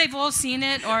 I'm sure they've all seen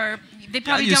it, or they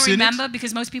probably don't remember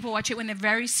because most people watch it when they're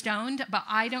very stoned. But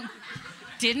I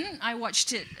didn't. I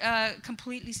watched it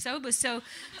completely sober. So,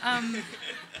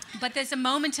 but there's a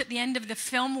moment at the end of the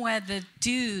film where the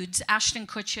dudes, Ashton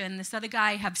Kutcher and this other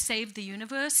guy, have saved the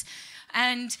universe,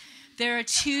 and there are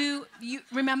two. You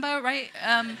remember, right?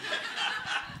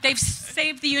 They've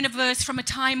saved the universe from a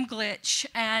time glitch,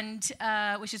 and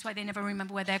which is why they never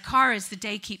remember where their car is. The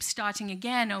day keeps starting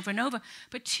again over and over.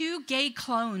 But two gay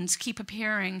clones keep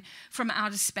appearing from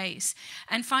outer space.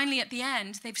 And finally, at the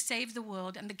end, they've saved the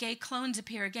world, and the gay clones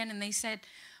appear again, and they said,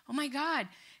 "Oh my God,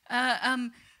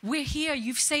 we're here.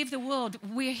 You've saved the world.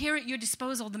 We're here at your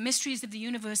disposal. The mysteries of the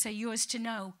universe are yours to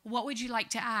know. What would you like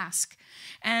to ask?"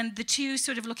 And the two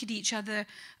sort of look at each other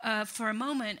for a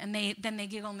moment, and then they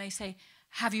giggle and they say,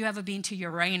 "Have you ever been to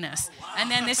Uranus?" Oh, wow. And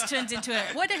then this turns into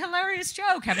what a hilarious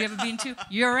joke. Have you ever been to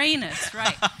Uranus?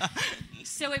 Right.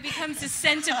 So it becomes a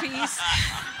centerpiece.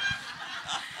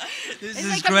 It's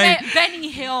like great. A Benny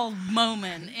Hill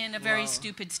moment in a very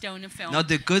stupid stoner film. Now,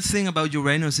 the good thing about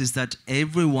Uranus is that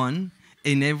everyone,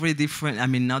 in every different, I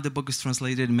mean, now the book is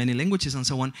translated in many languages and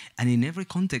so on, and in every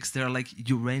context, there are like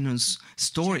Uranus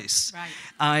stories. Right.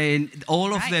 And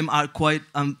all of them are quite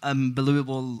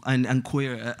unbelievable and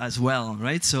queer as well,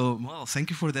 right? So, well,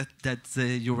 thank you for that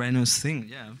Uranus thing,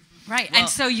 yeah. Right, well, and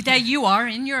so there you are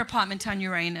in your apartment on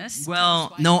Uranus.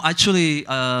 Well, no, actually,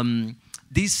 the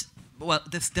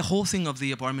whole thing of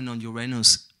the apartment on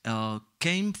Uranus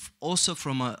came also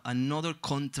from another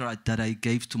contract that I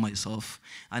gave to myself.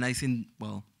 And I think,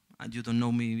 well, you don't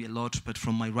know me a lot, but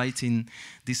from my writing,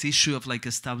 this issue of like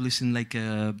establishing like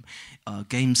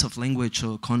games of language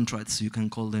or contracts, you can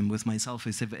call them, with myself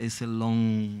is a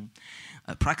long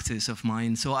practice of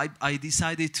mine. So I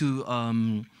decided to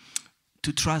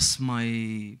trust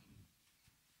my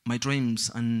dreams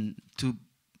and to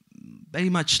very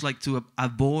much like to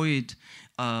avoid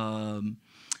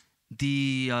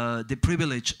the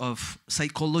privilege of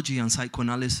psychology and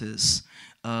psychoanalysis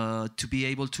to be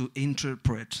able to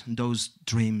interpret those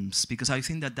dreams, because I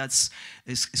think that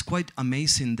is quite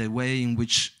amazing, the way in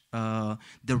which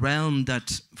the realm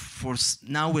that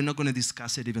now we're not going to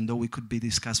discuss it, even though we could be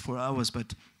discussed for hours,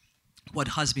 but what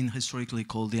has been historically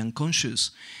called the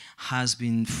unconscious has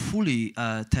been fully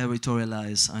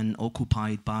territorialized and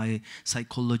occupied by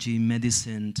psychology,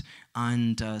 medicine,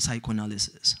 and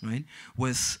psychoanalysis, right?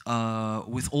 With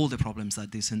all the problems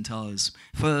that this entails.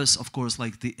 First, of course,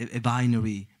 like a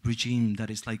binary regime that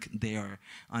is like there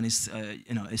and is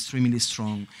extremely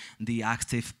strong. The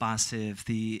active, passive,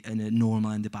 the normal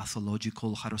and the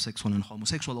pathological, heterosexual and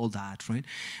homosexual, all that, right?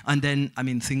 And then, I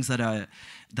mean, things that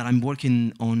I'm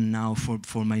working on now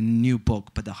for my new book,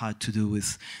 but that had to do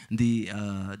with the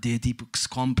Oedipus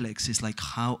complex, is like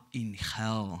how in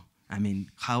hell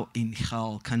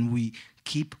can we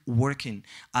keep working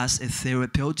as a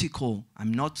therapeutical?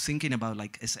 I'm not thinking about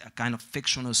like as a kind of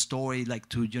fictional story, like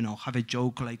to have a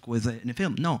joke like in a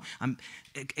film. No, I'm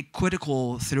a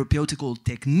critical therapeutical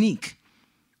technique,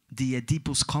 the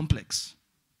Oedipus complex.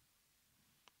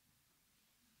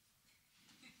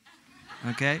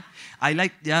 Okay, I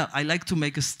like to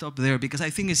make a stop there because I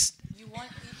think it's.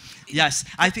 Yes,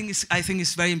 I think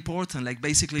it's very important. Like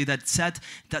basically that some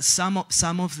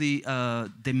of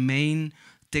the main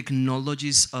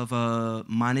technologies of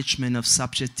management of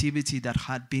subjectivity that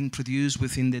had been produced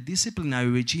within the disciplinary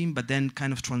regime, but then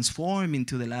kind of transformed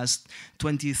into the last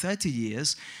 20, 30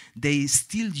 years, they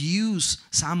still use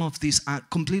some of these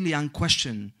completely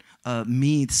unquestioned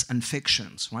myths and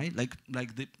fictions, right?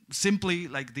 Simply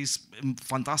like this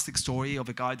fantastic story of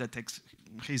a guy that takes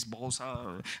his balls,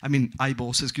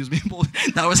 eyeballs, excuse me.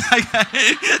 That was like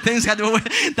things that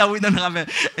we don't have a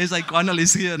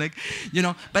psychoanalyst here, like,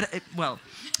 But well,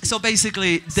 so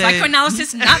basically,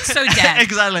 psychoanalysis not so dead.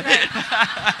 Exactly.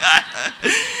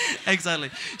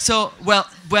 Exactly. So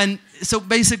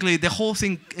basically, the whole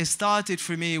thing started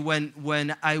for me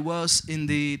when I was in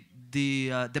the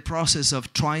process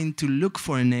of trying to look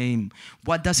for a name.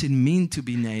 What does it mean to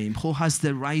be named? Who has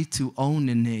the right to own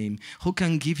a name? Who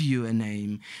can give you a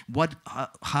name?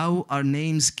 How are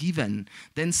names given?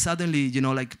 Then suddenly,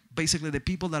 basically the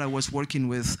people that I was working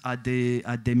with at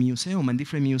the museum and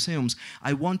different museums,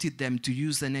 I wanted them to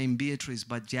use the name Beatrice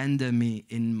but gender me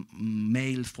in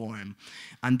male form.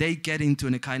 And they get into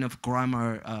a kind of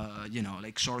grammar,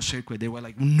 like short circuit. They were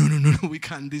like, no, we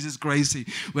can't. This is crazy.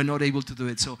 We're not able to do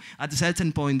it. So at a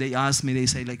certain point, they asked me, they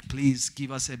say, like, please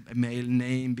give us a male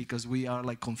name because we are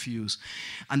like confused.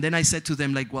 And then I said to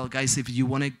them, like, well, guys, if you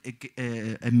want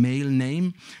a male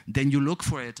name, then you look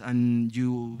for it and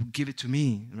you give it to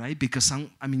me, right? right? Because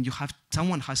I mean,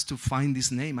 someone has to find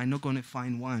this name. I'm not going to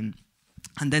find one.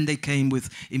 And then they came with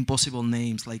impossible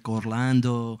names like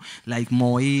Orlando, like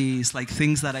Moise, like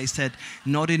things that I said,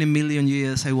 not in a million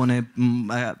years I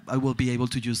will be able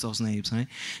to use those names, right?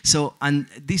 So, and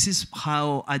this is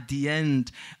how at the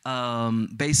end,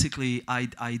 basically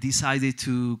I decided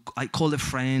I called a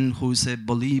friend who's a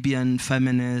Bolivian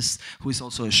feminist, who is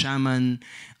also a shaman,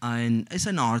 and it's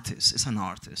an artist,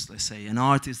 let's say, an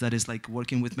artist that is like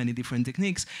working with many different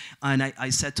techniques. And I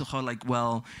said to her like,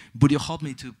 well, would you help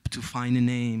me to find a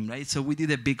name, right? So we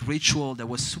did a big ritual that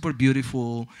was super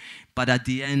beautiful, but at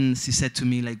the end she said to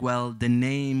me like, well, the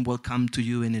name will come to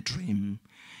you in a dream.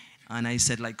 And I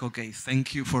said like, okay,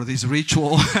 thank you for this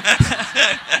ritual.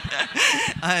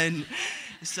 And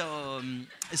so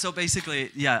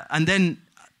basically, yeah, and then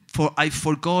I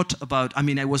forgot about, I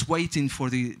mean, I was waiting for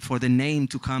the name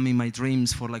to come in my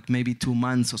dreams for like maybe 2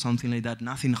 months or something like that.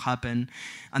 Nothing happened.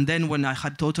 And then when I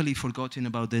had totally forgotten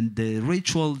about the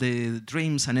ritual, the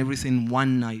dreams and everything,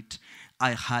 one night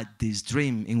I had this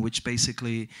dream in which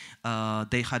basically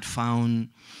they had found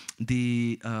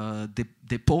the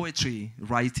poetry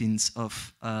writings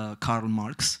of Karl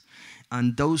Marx.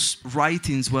 And those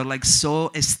writings were like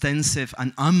so extensive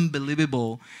and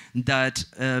unbelievable that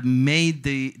made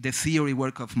the theory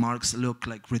work of Marx look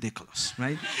like ridiculous,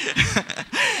 right?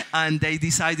 And they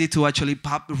decided to actually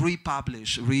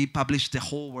republish the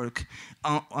whole work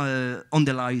on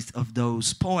the light of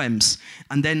those poems.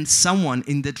 And then someone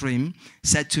in the dream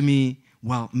said to me,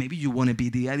 well, maybe you want to be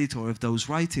the editor of those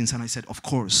writings. And I said, of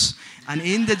course. And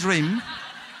in the dream,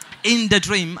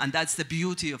 and that's the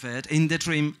beauty of it, in the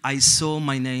dream, I saw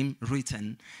my name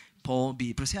written, Paul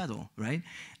B. Preciado, right?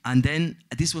 And then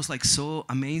this was like so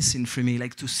amazing for me,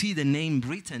 like to see the name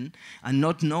written and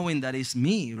not knowing that it's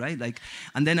me, right? Like,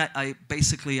 and then I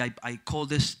basically called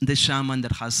the shaman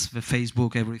that has the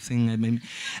Facebook, everything. I mean,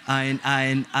 and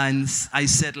I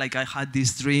said like I had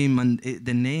this dream and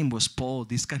the name was Paul.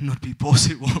 This cannot be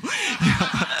possible.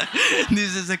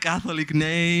 This is a Catholic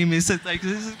name. It's like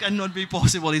this cannot be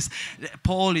possible.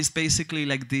 Paul is basically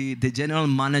like the general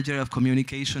manager of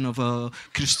communication of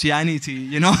Christianity.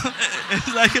 You know,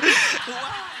 it's like.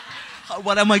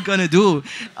 What am I gonna do?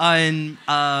 And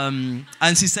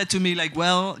she said to me like,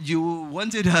 well, you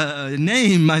wanted a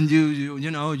name and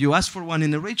you asked for one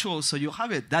in the ritual, so you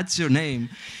have it. That's your name.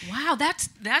 Wow,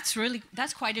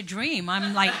 that's quite a dream.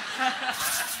 I'm like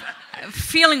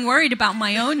feeling worried about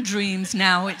my own dreams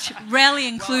now, which rarely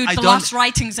include the lost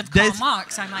writings of Karl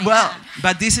Marx. I might add.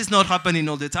 But this is not happening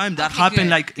all the time. That okay, happened good,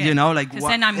 like good. like.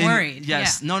 Then I'm worried.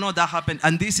 Yes, yeah. no, that happened,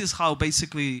 and this is how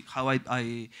basically how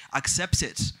I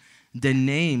accepted the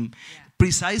name. Yeah.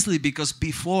 Precisely because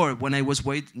before, when I was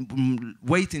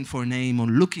waiting for a name or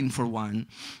looking for one,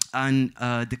 and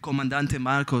the Comandante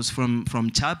Marcos from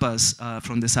Chiapas,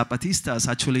 from the Zapatistas,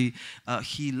 actually,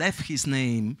 he left his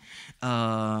name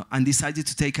and decided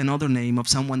to take another name of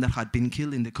someone that had been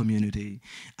killed in the community.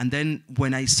 And then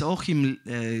when I saw him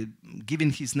giving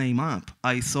his name up,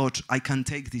 I thought, I can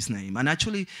take this name. And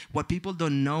actually, what people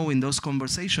don't know in those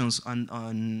conversations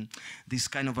on this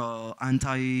kind of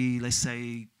let's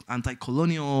say,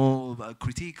 anti-colonial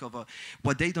critique of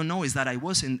what they don't know is that I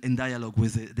was in dialogue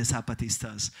with the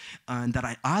Zapatistas, and that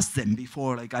I asked them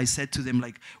before, like I said to them,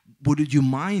 like, would you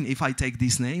mind if I take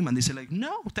this name? And they said like,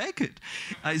 no, take it.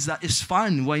 It's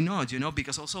fun, why not,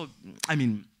 because also, I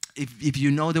mean, if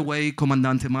you know the way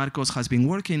Comandante Marcos has been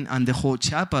working and the whole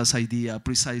Chiapas idea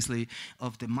precisely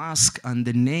of the mask and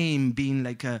the name being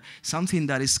like something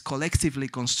that is collectively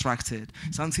constructed,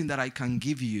 something that I can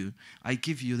give you. I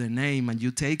give you the name and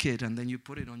you take it and then you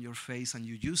put it on your face and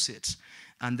you use it.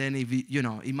 And then if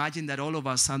imagine that all of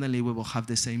us suddenly we will have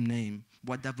the same name.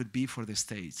 What that would be for the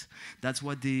state. That's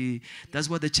what the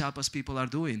Chiapas people are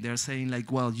doing. They're saying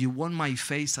like, well, you want my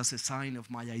face as a sign of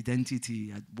my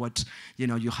identity. What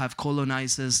you have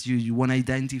colonizers. You want to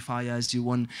identify us.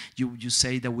 You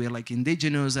say that we're like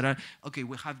indigenous. That are okay.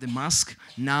 We have the mask.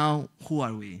 Now who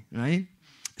are we? Right.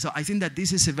 So I think that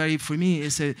this is for me,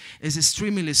 is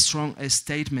extremely strong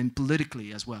statement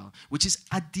politically as well, which is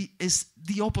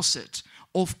the opposite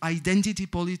of identity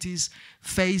politics,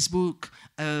 Facebook,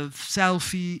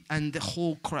 selfie, and the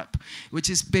whole crap, which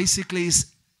is basically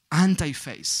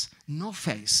anti-face, no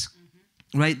face.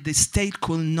 Right, the state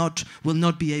will not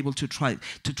be able to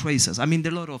trace us. I mean,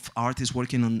 there are a lot of artists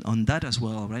working on that as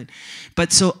well, right?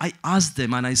 But so I asked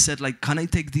them and I said, like, can I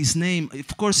take this name?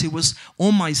 Of course, it was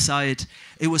on my side.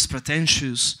 It was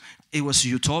pretentious. It was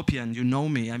utopian. You know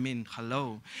me. I mean,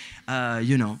 hello,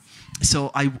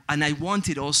 So I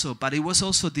wanted also, but it was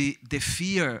also the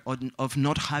fear of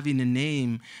not having a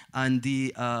name and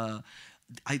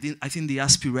I think the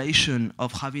aspiration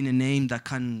of having a name that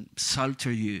can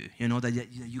shelter you, you know, that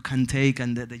you can take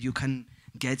and that you can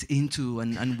get into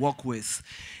and walk with.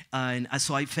 And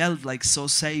so I felt like so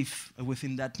safe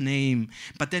within that name.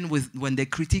 But then when the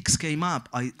critiques came up,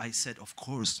 I said, of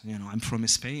course, you know, I'm from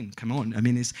Spain. Come on. I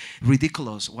mean, it's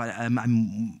ridiculous.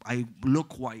 I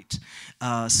look white.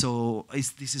 So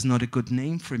this is not a good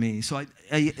name for me. So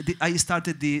I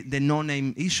started the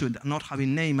no-name issue, not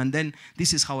having name. And then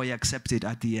this is how I accepted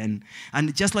at the end.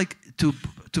 And just like to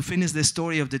finish the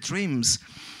story of the dreams,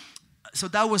 so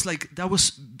that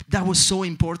was so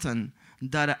important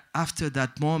that after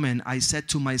that moment I said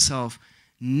to myself,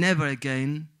 never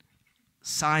again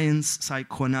science,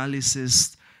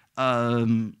 psychoanalysis,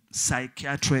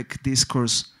 psychiatric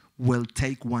discourse will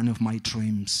take one of my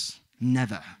dreams.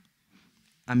 Never.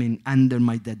 I mean, under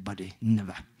my dead body,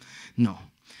 never. No.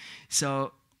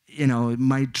 So, you know,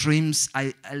 my dreams,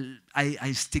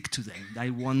 I stick to them. I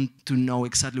want to know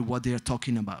exactly what they are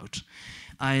talking about.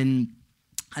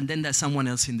 And then there's someone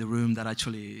else in the room that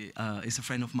actually is a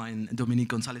friend of mine, Dominique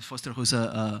Gonzalez Foster, who's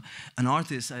an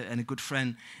artist and a good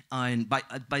friend. And by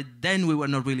then, we were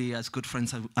not really as good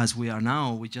friends as we are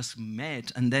now. We just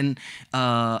met. And then,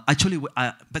 actually,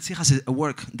 Betsy has a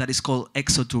work that is called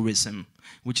Exotourism,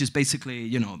 which is basically,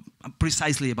 you know,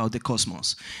 precisely about the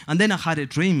cosmos. And then I had a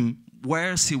dream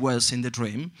where she was in the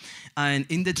dream. And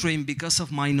in the dream, because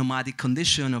of my nomadic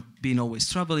condition of being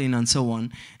always traveling and so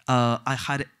on, I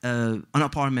had an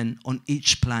apartment on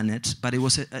each planet, but it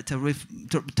was a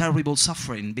terrible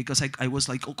suffering because I was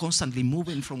like constantly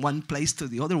moving from one place to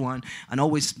the other one and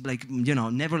always like, you know,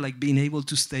 never like being able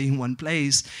to stay in one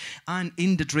place. And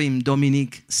in the dream,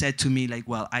 Dominique said to me like,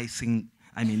 well,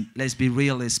 I mean, let's be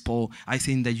realists, Paul. I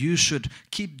think that you should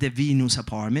keep the Venus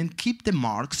apartment, keep the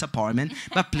Mars apartment,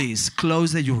 but please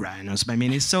close the Uranus. I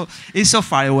mean, it's so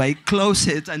far away. Close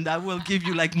it, and that will give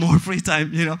you like more free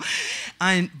time, you know.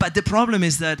 But the problem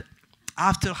is that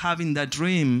after having that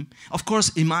dream, of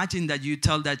course, imagine that you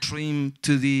tell that dream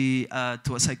to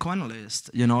a psychoanalyst,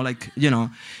 you know, like, you know,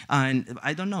 and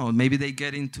I don't know, maybe they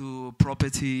get into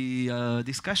property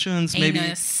discussions,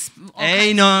 Anus,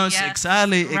 yes.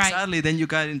 exactly. Right. Then you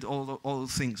got into all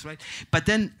things, right? But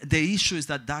then the issue is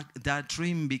that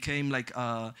dream became like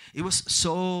it was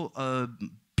so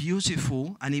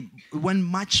beautiful, and it went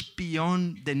much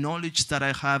beyond the knowledge that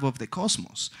I have of the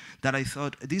cosmos, that I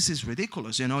thought, this is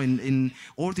ridiculous. You know, in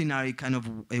ordinary kind of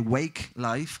awake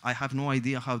life, I have no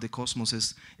idea how the cosmos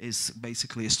is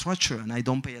basically a structure, and I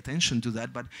don't pay attention to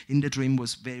that, but in the dream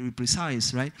was very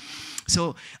precise, right?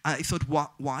 So I thought,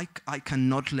 why I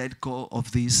cannot let go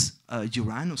of this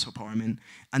Uranus apartment?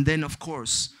 And then, of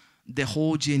course, the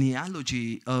whole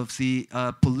genealogy of the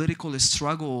political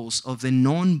struggles of the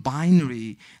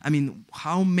non-binary. I mean,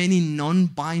 how many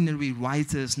non-binary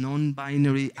writers,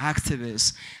 non-binary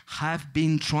activists have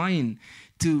been trying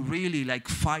to really like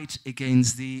fight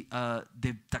against the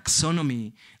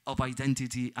taxonomy of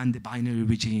identity and the binary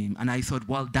regime? And I thought,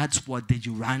 well, that's what the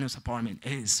Uranus apartment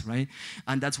is, right?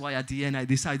 And that's why at the end I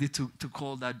decided to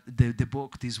call that the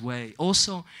book this way.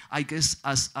 Also, I guess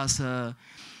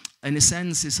in a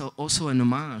sense, it's also an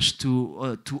homage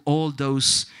to all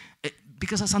those,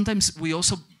 because sometimes we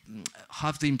also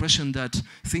have the impression that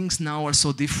things now are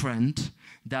so different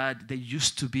that they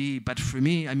used to be. But for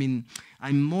me, I mean,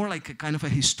 I'm more like a kind of a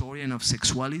historian of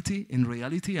sexuality in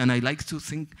reality, and I like to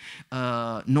think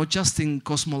not just in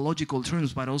cosmological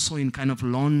terms, but also in kind of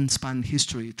long span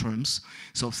history terms.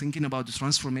 So thinking about the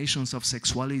transformations of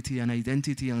sexuality and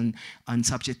identity and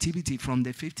subjectivity from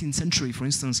the 15th century, for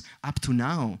instance, up to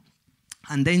now.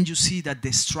 And then you see that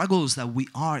the struggles that we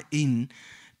are in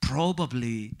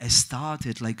probably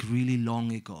started like really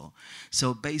long ago.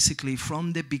 So basically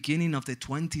from the beginning of the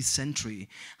 20th century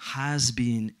has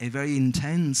been a very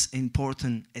intense,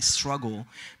 important struggle,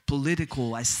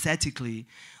 political, aesthetically,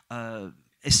 a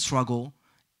struggle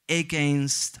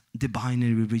against the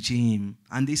binary regime.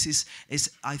 And this is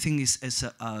I think, is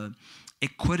a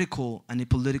critical and a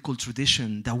political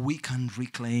tradition that we can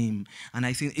reclaim. And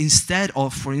I think instead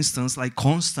of, for instance, like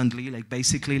constantly, like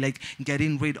basically like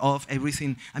getting rid of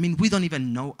everything. I mean, we don't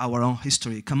even know our own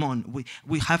history. Come on,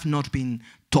 we have not been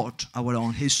taught our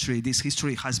own history. This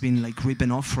history has been like ripped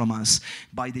off from us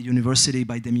by the university,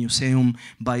 by the museum,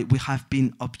 we have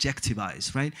been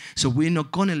objectivized, right? So we're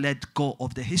not gonna let go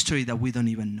of the history that we don't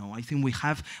even know. I think we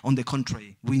have, on the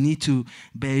contrary, we need to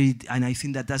bury, and I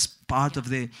think that that's part of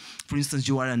the, for instance,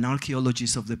 you are an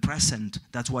archaeologist of the present.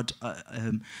 That's what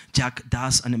Jack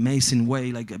does an amazing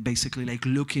way, like basically like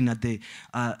looking at the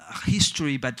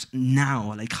history, but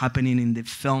now, like happening in the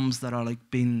films that are like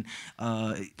being,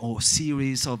 or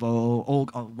series, kinds of, or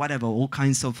whatever, all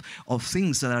kinds of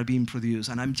things that are being produced.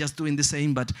 And I'm just doing the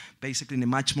same, but basically in a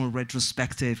much more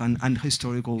retrospective and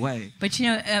historical way. But you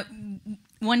know,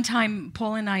 one time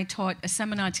Paul and I taught a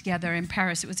seminar together in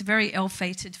Paris. It was a very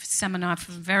ill-fated seminar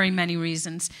for very many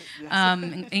reasons,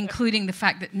 including the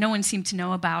fact that no one seemed to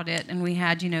know about it, and we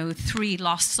had, you know, 3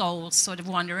 lost souls sort of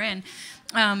wander in,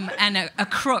 and a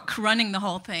crook running the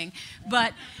whole thing.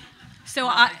 But so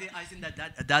I think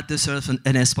that deserves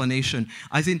an explanation.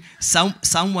 I think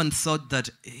someone thought that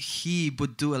he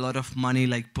would do a lot of money,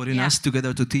 like putting us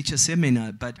together to teach a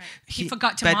seminar, but he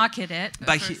forgot to market it.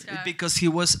 But because he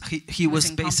was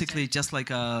basically just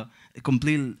like a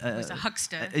complete. He was a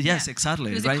huckster. Yes, exactly.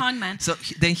 He was right? a con man. So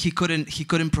then he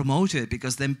couldn't promote it,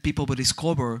 because then people would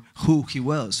discover who he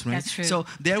was. Right. That's true. So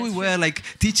there we were, like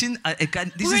teaching.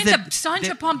 We're in the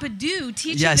Centre Pompidou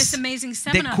teaching this amazing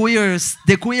seminar.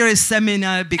 The queerest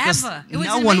seminar, because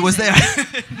no one was there.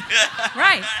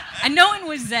 Right, and no one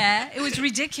was there. It was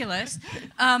ridiculous.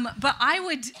 But I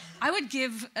would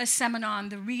give a seminar on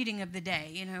the reading of the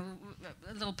day. You know,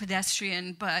 a little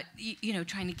pedestrian, but you know,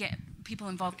 trying to get people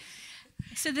involved.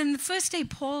 So then the first day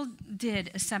Paul did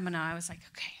a seminar, I was like,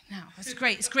 okay, now it's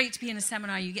great. It's great to be in a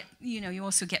seminar. You get, you know, you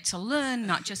also get to learn,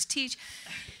 not just teach.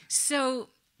 So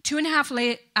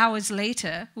 2.5 hours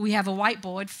later, we have a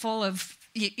whiteboard full of,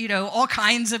 you know, all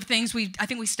kinds of things. I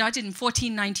think we started in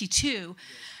 1492.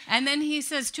 And then he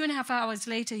says, 2.5 hours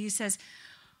later, he says,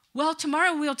 well,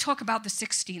 tomorrow we'll talk about the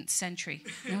 16th century.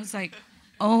 And I was like,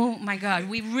 oh my God,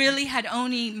 we really had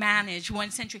only managed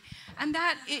 1 century. And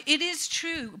that, it is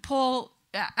true. Paul,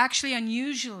 actually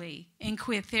unusually in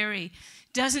queer theory,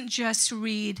 doesn't just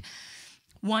read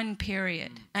one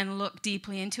period and look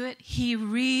deeply into it. He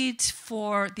reads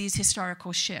for these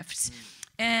historical shifts.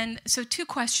 And so 2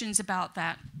 questions about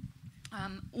that.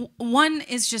 One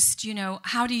is just, you know,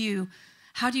 how do you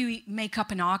make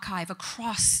up an archive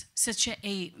across such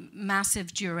a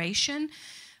massive duration?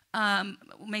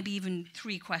 Maybe even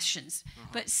 3 questions.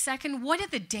 But second, what are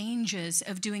the dangers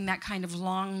of doing that kind of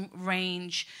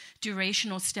long-range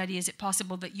durational study? Is it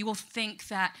possible that you will think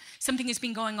that something has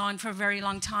been going on for a very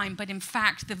long time, but in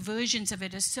fact the versions of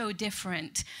it are so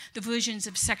different? The versions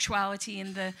of sexuality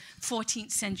in the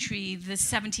 14th century, the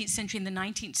 17th century, and the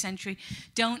 19th century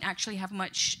don't actually have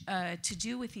much to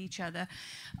do with each other.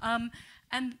 And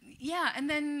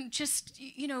then just,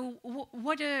 you know,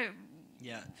 what are...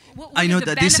 Yeah, what I know are the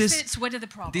that benefits, what are the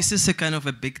problems? This is a kind of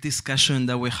a big discussion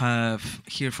that we have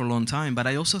here for a long time, but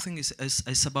I also think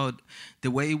it's about the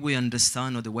way we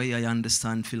understand, or the way I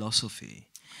understand philosophy.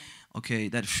 Okay,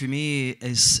 that for me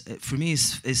is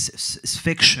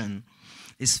fiction.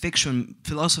 It's fiction.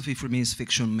 Philosophy for me is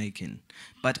fiction making.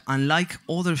 But unlike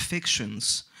other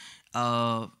fictions,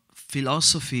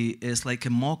 philosophy is like a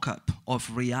mock-up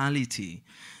of reality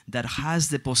that has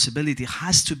the possibility,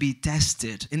 has to be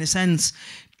tested. In a sense,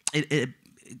 it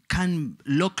can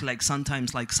look like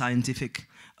sometimes like scientific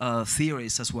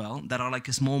theories as well, that are like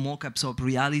small mock-ups of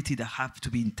reality that have to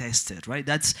be tested, right?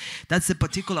 That's the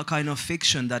particular kind of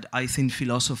fiction that I think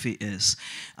philosophy is.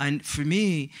 And for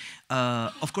me,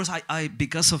 of course, I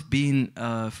because of being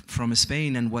from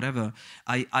Spain and whatever,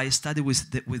 I studied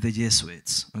with the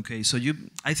Jesuits. Okay, so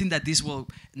I think that this will,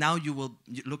 now you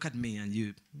look at me and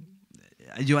you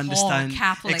understand.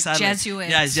 Catholic, exactly.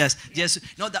 Jesuits. Yes.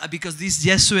 No, because this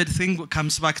Jesuit thing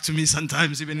comes back to me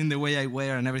sometimes, even in the way I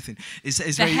wear and everything. It's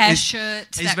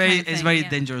very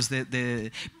dangerous.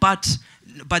 But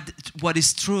what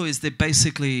is true is that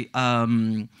basically,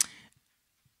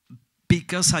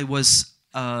 because I was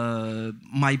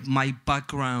my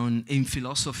background in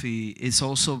philosophy is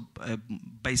also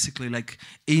basically like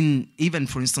even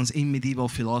for instance in medieval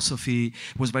philosophy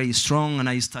was very strong, and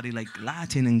I studied like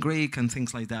Latin and Greek and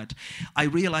things like that. I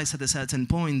realized at a certain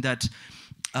point that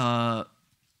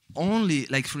only,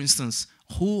 like for instance,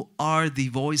 who are the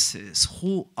voices,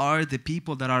 who are the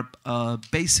people that are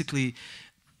basically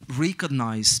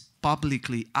recognized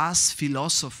publicly as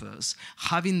philosophers,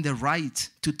 having the right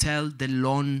to tell the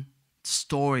long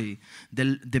story,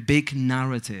 the big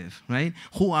narrative, right?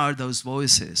 Who are those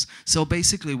voices? So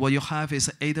basically what you have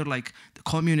is either like the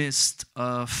communist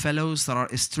fellows that are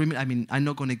extremely, I mean, I'm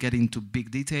not going to get into big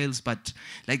details, but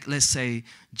like let's say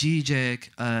Zizek,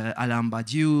 Alain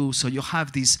Badiou. So you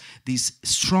have these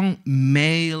strong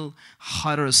male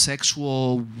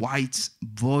heterosexual white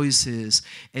voices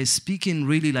speaking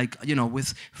really like, you know,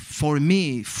 with, for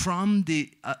me, from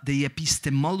the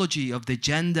epistemology of the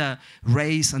gender,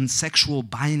 race and sexual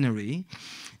binary,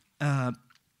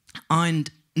 and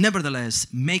nevertheless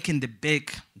making the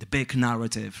big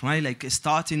narrative, right? Like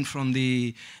starting from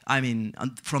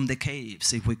from the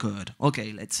caves, if we could.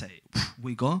 Okay, let's say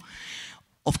we go.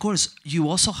 of course, you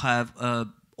also have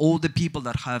all the people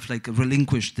that have like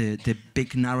relinquished the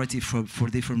big narrative for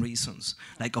different reasons.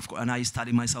 Like, of course, and I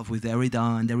studied myself with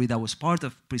Derrida, and Derrida was part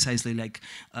of precisely like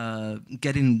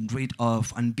getting rid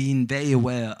of and being very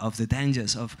aware of the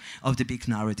dangers of the big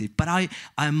narrative. But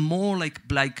I'm more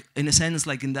like in a sense,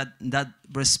 like in that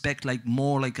respect, like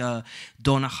more like a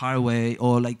Donna Haraway,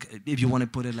 or like, if you want to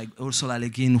put it, like Ursula Le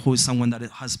Guin, who is someone that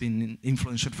has been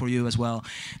influential for you as well.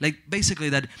 Like basically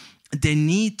that they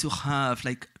need to have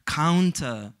like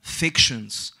counter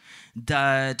fictions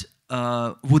that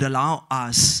would allow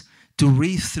us to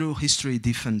read through history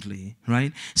differently,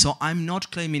 right? So I'm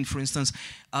not claiming, for instance,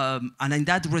 and in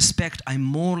that respect, I'm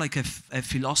more like a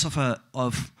philosopher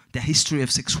of the history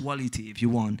of sexuality, if you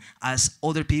want, as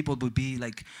other people would be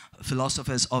like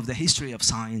philosophers of the history of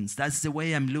science. That's the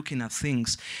way I'm looking at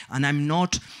things. And I'm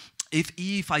not,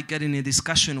 if I get in a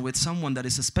discussion with someone that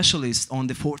is a specialist on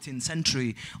the 14th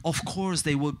century, of course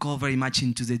they will go very much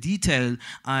into the detail,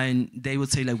 and they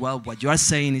would say like, well, what you are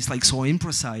saying is like so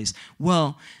imprecise.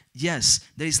 Well, yes,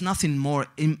 there is nothing more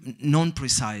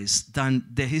non-precise than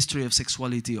the history of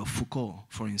sexuality of Foucault,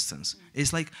 for instance.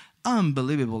 It's like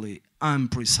unbelievably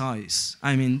imprecise.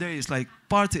 I mean, there is like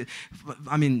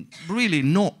really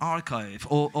no archive,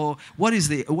 or where is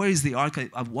the archive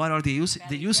of what are the uses?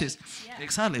 Yeah.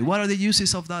 Exactly. What are the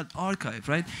uses of that archive,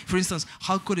 right? For instance,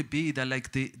 how could it be that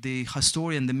like the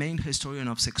historian, the main historian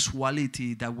of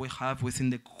sexuality that we have within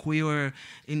the queer,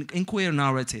 in queer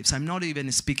narratives, I'm not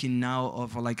even speaking now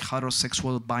of like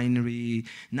heterosexual binary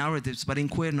narratives, but in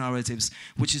queer narratives,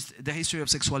 which is the history of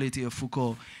sexuality of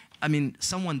Foucault. I mean,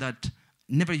 someone that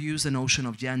never used the notion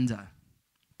of gender,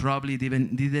 probably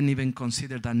didn't even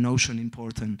consider that notion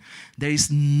important. There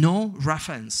is no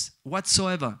reference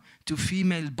whatsoever to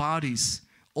female bodies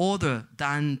other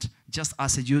than just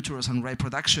as a uterus and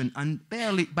reproduction, and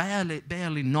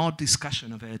barely no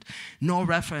discussion of it. No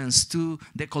reference to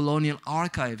the colonial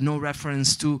archive, no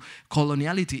reference to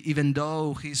coloniality, even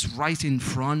though he's writing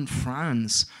from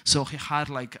France. So he had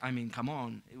like, I mean, come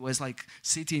on, it was like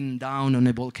sitting down on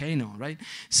a volcano, right?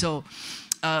 So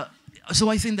I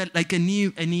think that like a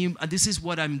new, this is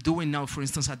what I'm doing now, for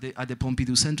instance, at the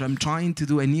Pompidou Center. I'm trying to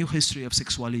do a new history of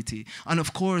sexuality. And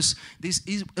of course,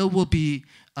 there will be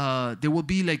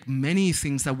like many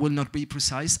things that will not be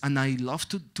precise. And I love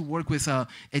to work with a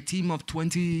team of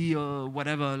 20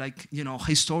 whatever, like, you know,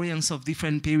 historians of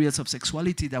different periods of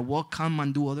sexuality that will come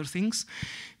and do other things.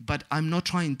 But I'm not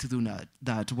trying to do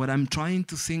that. What I'm trying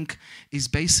to think is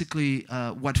basically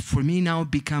what for me now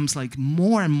becomes like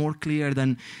more and more clear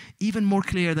than, even more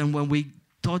clear than when we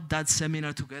taught that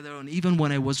seminar together, and even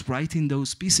when I was writing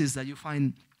those pieces that you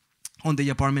find on the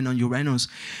apartment on Uranus,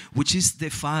 which is the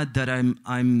fact that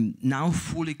I'm now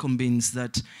fully convinced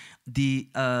that the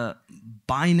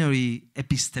binary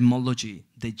epistemology,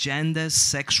 the gender,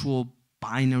 sexual,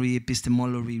 binary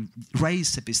epistemology,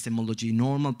 race epistemology,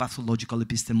 normal pathological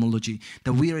epistemology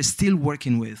that we are still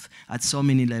working with at so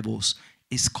many levels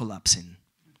is collapsing.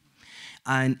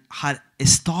 And had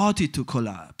started to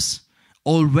collapse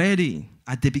already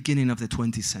at the beginning of the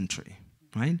 20th century,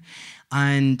 right?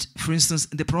 And for instance,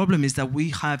 the problem is that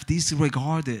we have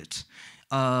disregarded,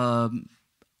 let's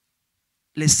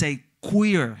say,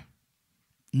 queer,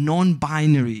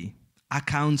 non-binary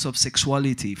accounts of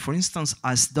sexuality, for instance,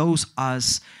 as those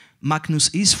as Magnus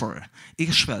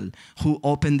Hirschfeld, who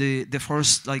opened the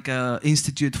first like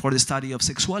institute for the study of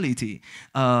sexuality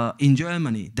in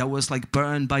Germany, that was like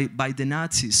burned by the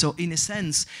Nazis. So in a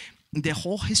sense, the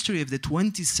whole history of the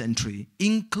 20th century,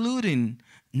 including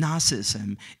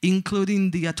Nazism,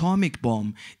 including the atomic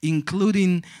bomb,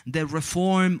 including the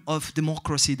reform of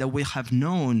democracy that we have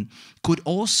known, could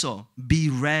also be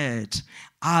read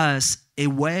as a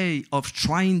way of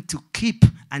trying to keep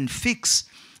and fix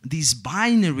this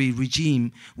binary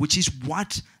regime, which is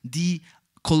what the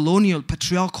colonial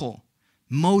patriarchal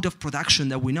mode of production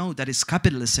that we know, that is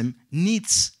capitalism,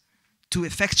 needs to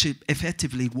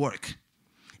effectively work.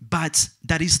 But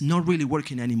that is not really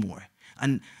working anymore.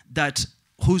 And that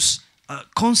whose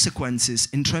consequences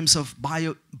in terms of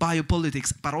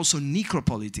biopolitics, but also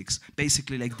necropolitics,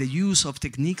 basically like the use of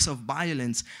techniques of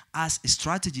violence as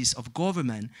strategies of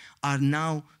government, are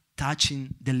now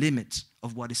touching the limit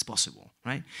of what is possible,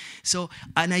 right? So,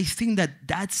 and I think that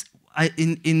that's,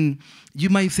 you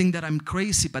might think that I'm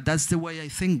crazy, but that's the way I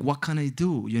think. What can I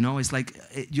do? You know, it's like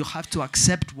you have to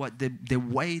accept what the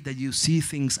way that you see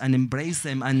things and embrace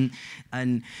them,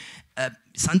 and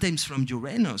sometimes from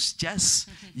Uranus, just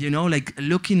you know, like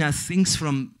looking at things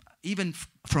from even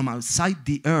from outside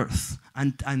the Earth,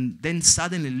 and then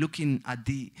suddenly looking at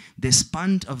the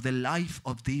span of the life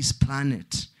of this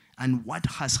planet and what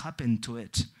has happened to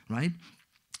it, right?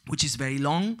 which is very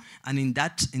long, and in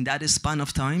that span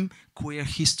of time, queer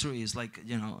history is like,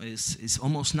 you know, is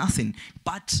almost nothing,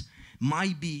 but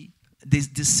might be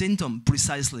the symptom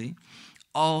precisely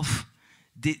of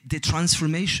the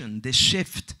transformation, the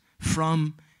shift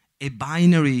from a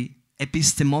binary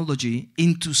epistemology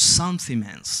into something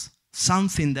else,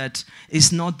 something that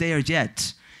is not there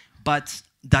yet, but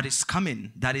that is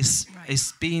coming, that is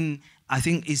being, I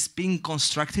think, is being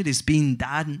constructed, is being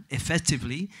done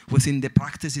effectively within the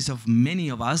practices of many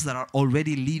of us that are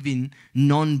already living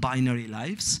non-binary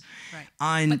lives. Right.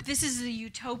 And but this is a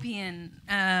utopian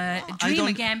dream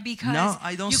again, because no,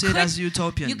 I don't see it as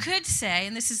utopian. You could say,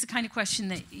 and this is the kind of question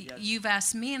that you've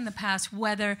asked me in the past,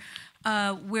 whether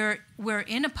we're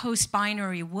in a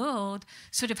post-binary world,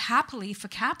 sort of happily for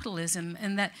capitalism,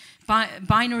 and that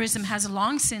binarism has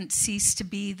long since ceased to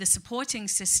be the supporting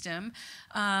system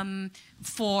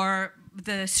for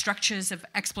the structures of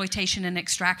exploitation and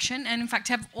extraction, and in fact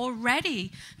have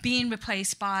already been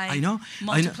replaced by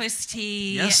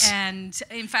multiplicity. Yes. And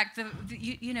in fact,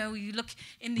 you look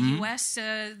in the US,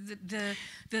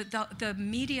 the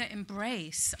media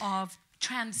embrace of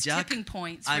trans tipping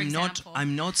points, for example.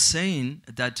 I'm not saying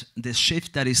that the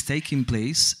shift that is taking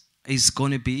place is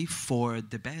going to be for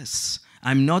the best.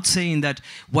 I'm not saying that.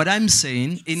 What I'm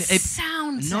saying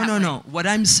sounds no. What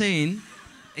I'm saying,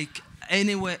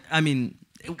 anyway, I mean,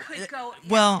 it could go.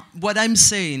 Well, what I'm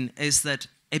saying is that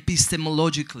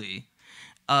epistemologically,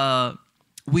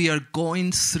 we are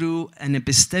going through an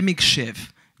epistemic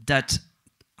shift that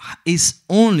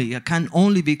can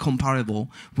only be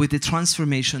comparable with the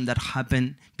transformation that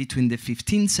happened between the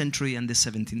 15th century and the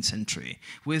 17th century,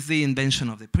 with the invention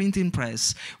of the printing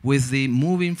press, with the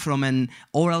moving from an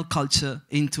oral culture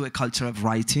into a culture of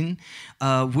writing,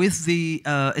 with the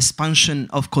expansion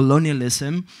of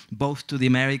colonialism, both to the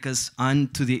Americas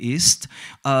and to the East,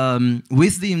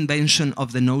 with the invention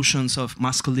of the notions of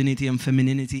masculinity and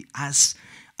femininity as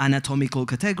anatomical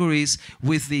categories,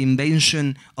 with the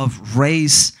invention of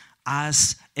race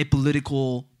as a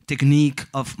political technique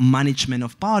of management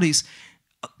of bodies.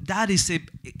 That is a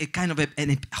kind of a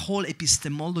whole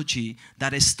epistemology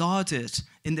that started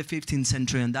in the 15th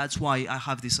century, and that's why I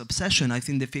have this obsession. I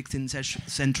think the 15th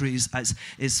century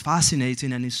is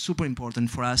fascinating and is super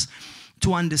important for us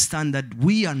to understand that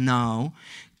we are now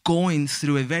going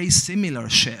through a very similar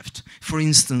shift. For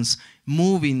instance,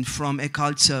 moving from a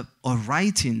culture of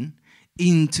writing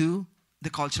into the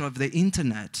culture of the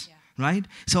internet, right?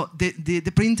 So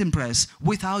the printing press,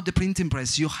 without the printing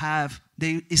press,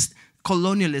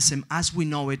 colonialism as we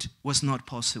know it was not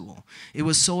possible. It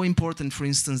was so important, for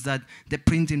instance, that the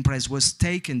printing press was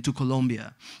taken to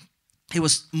Colombia. It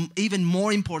was even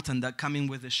more important than coming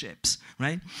with the ships,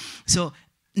 right? So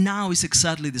now it's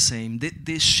exactly the same.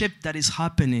 The shift that is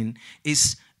happening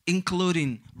is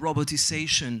including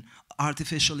robotization,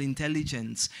 artificial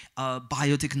intelligence,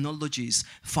 biotechnologies,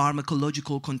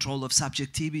 pharmacological control of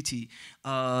subjectivity,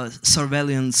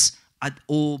 surveillance at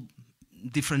all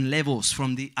different levels,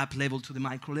 from the up level to the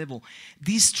micro level.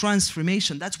 This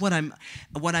transformation, that's what I'm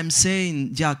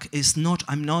saying, Jack, is not,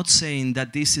 I'm not saying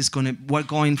that this is we're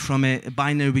going from a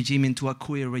binary regime into a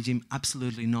queer regime,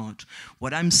 absolutely not.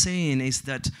 What I'm saying is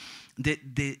that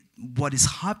what is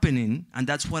happening, and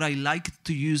that's what I like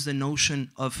to use the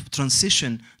notion of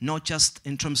transition, not just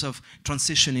in terms of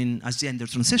transitioning as gender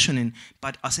transitioning,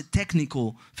 but as a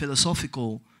technical,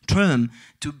 philosophical term,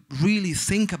 to really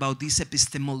think about this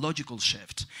epistemological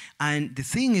shift. And the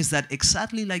thing is that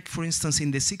exactly like, for instance,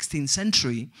 in the 16th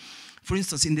century,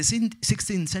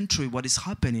 what is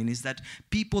happening is that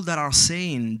people that are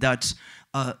saying that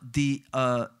the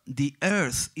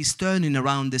earth is turning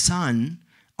around the sun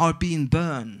are being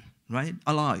burned, right,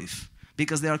 alive,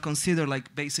 because they are considered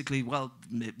like basically, well,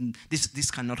 this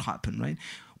cannot happen, right?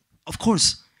 Of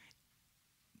course,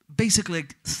 basically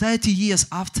like 30 years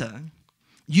after,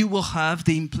 you will have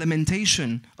the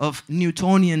implementation of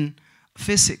Newtonian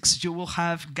physics. You will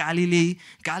have Galilei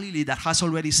that has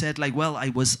already said like, well,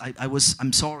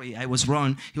 I'm sorry, I was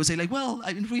wrong. He will say like, well,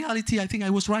 in reality, I think I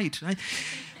was right?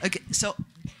 Okay, so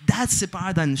that's the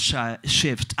paradigm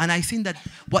shift. And I think that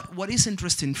what is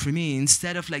interesting for me,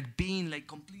 instead of like being like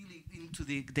completely into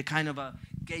the kind of a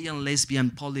gay and lesbian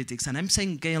politics, and I'm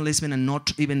saying gay and lesbian and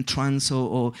not even trans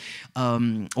or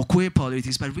queer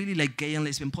politics, but really like gay and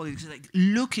lesbian politics, like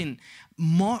looking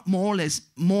more or less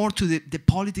more to the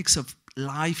politics of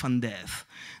life and death,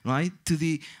 right?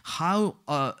 To how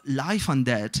life and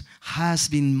death has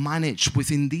been managed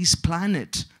within this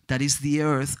planet that is the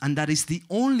Earth, and that is the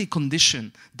only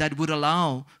condition that would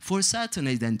allow for a certain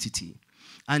identity.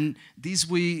 And this,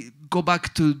 we go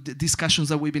back to the discussions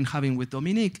that we've been having with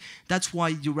Dominique. That's why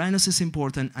Uranus is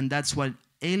important, and that's why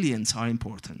aliens are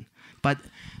important. But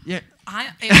yeah,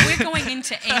 if we're going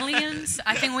into aliens,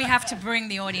 I think we have to bring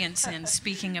the audience in.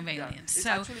 Speaking of aliens,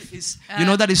 so you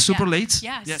know that is super late.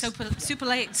 Yeah, yes. super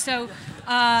late. So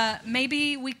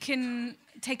maybe we can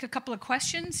take a couple of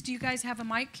questions. Do you guys have a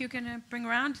mic you're going to bring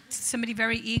around? Somebody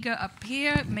very eager up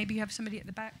here. Maybe you have somebody at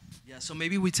the back. Yeah. So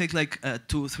maybe we take like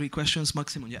 2 or 3 questions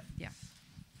maximum. Yeah. Yeah.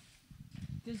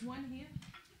 There's one here.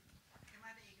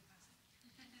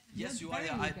 Yes, you are.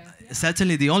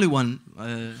 Certainly the only one.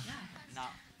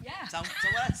 Yeah. Someone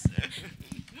else.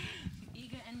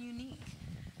 Eager and unique.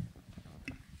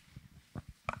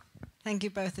 Thank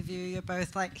you, both of you. You're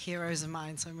both like heroes of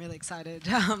mine, so I'm really excited.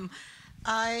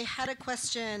 I had a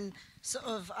question, sort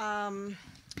of.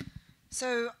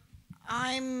 So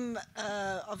I'm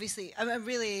obviously I'm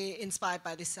really inspired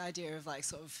by this idea of like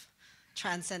sort of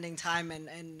transcending time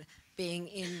and being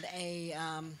in a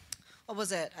what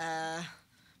was it?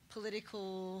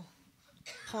 Political.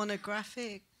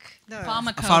 Pornographic, no,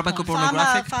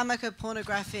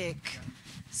 pharmacopornographic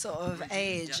sort of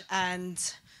age,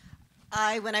 and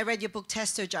when I read your book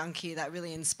Testo Junkie, that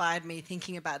really inspired me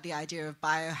thinking about the idea of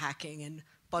biohacking and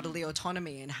bodily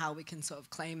autonomy and how we can sort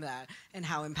of claim that and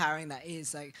how empowering that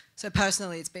is. Like, so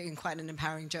personally, it's been quite an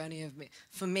empowering journey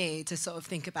for me to sort of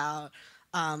think about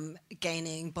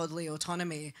gaining bodily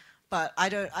autonomy. But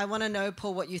I want to know,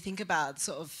 Paul, what you think about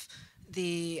sort of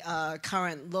the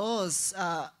current laws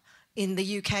in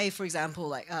the UK, for example,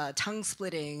 like tongue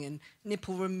splitting and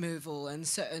nipple removal and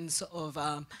certain sort of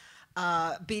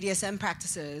BDSM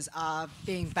practices are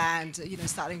being banned, you know,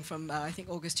 starting from, I think,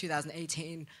 August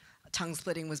 2018. Tongue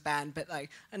splitting was banned, but like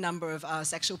a number of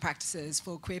sexual practices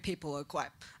for queer people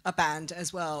are banned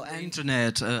as well. And the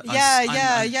internet,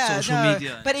 social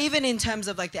media. But even in terms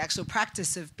of like the actual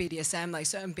practice of BDSM, like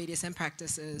certain BDSM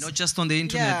practices. Not just on the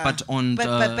internet, but on.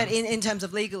 But in terms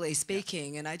of legally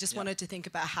speaking, and I just wanted to think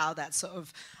about how that sort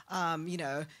of, you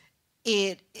know,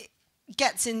 it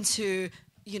gets into,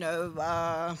 you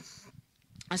know.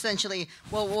 Essentially,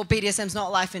 well, BDSM's not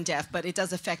life and death, but it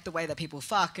does affect the way that people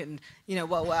fuck, and you know,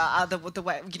 the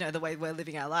way, you know, the way we're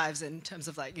living our lives in terms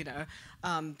of like, you know,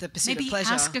 the pursuit of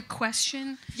pleasure. Maybe ask a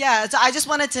question. Yeah, so I just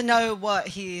wanted to know what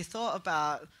he thought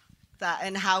about that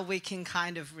and how we can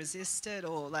kind of resist it,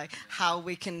 or like how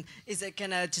we can. Is it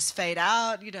gonna just fade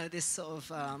out? You know, this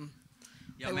sort of.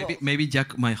 Yeah, maybe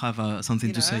Jack might have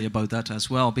something to say about that as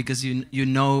well, because you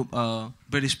know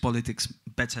British politics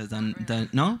better than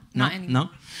no.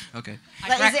 Okay.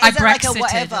 Like, is it like a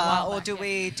whatever, or do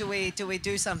we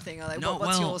do something? Or like, no,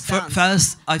 what's your stance?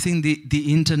 First, I think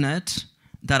the internet,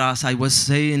 that, as I was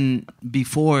saying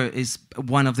before, is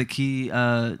one of the key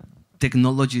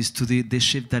technologies to the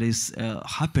shift that is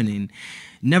happening.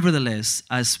 Nevertheless,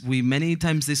 as we many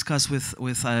times discuss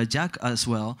with Jack as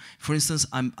well, for instance,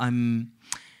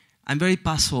 I'm very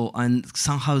puzzled and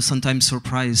somehow sometimes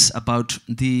surprised about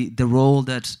the role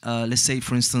that, let's say,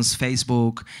 for instance,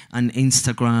 Facebook and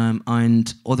Instagram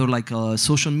and other like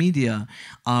social media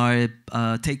are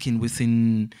taking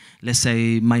within, let's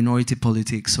say, minority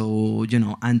politics, or, you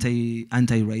know,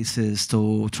 anti-racist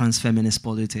or trans-feminist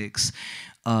politics,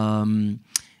 in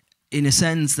a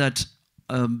sense that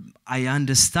I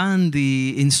understand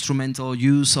the instrumental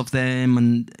use of them,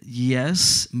 and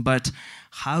yes, but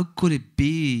how could it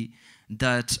be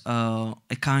that a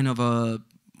kind of a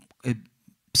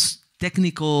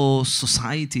technical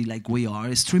society like we are,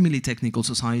 extremely technical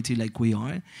society like we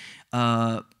are,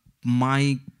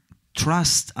 my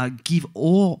trust, give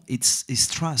all its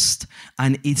trust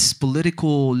and its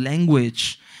political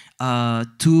language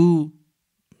to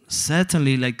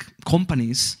certainly like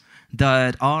companies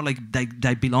that are like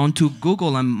that belong to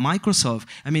Google and Microsoft.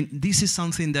 I mean, this is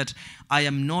something that I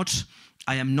am not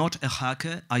a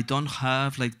hacker. I don't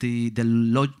have like the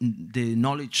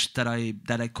knowledge that I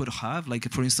could have.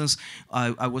 Like, for instance,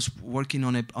 I was working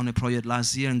on a project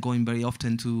last year and going very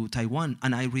often to Taiwan,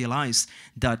 and I realized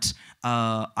that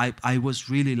I was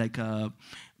really like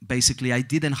basically I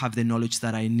didn't have the knowledge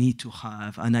that I need to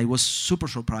have, and I was super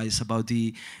surprised about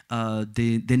the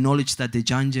knowledge that the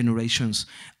young generations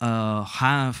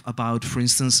have about, for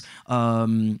instance,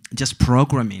 just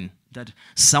programming. That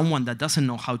someone that doesn't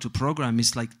know how to program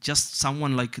is like just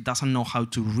someone like doesn't know how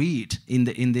to read in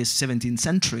the 17th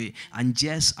century. And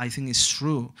yes, I think it's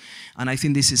true, and I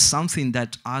think this is something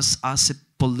that as a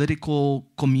political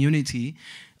community,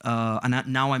 and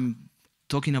now I'm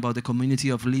talking about the community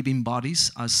of living bodies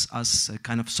as a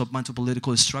kind of submatter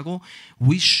political struggle,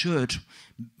 we should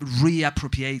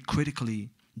reappropriate critically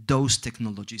those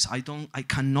technologies. I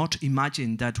cannot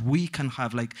imagine that we can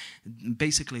have like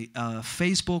basically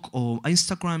Facebook or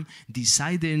Instagram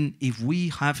deciding if we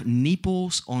have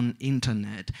nipples on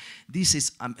internet. This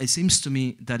is, it seems to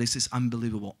me that this is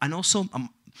unbelievable. And also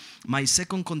my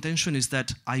second contention is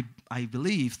that I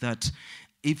believe that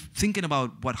if thinking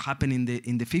about what happened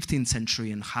in the 15th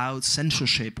century and how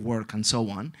censorship worked and so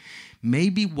on,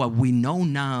 maybe what we know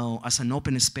now as an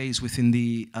open space within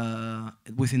the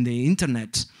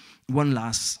internet won't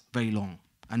last very long.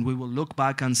 And we will look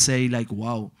back and say like,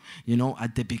 wow, you know,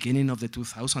 at the beginning of the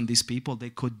 2000s, these people,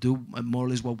 they could do more or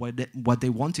less what they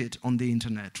wanted on the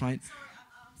internet, right? Sorry,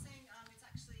 I'm saying it's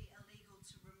actually illegal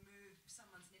to remove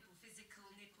someone's nipple, physical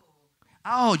nipple.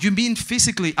 Oh, you mean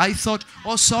physically? I thought,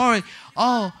 oh, sorry.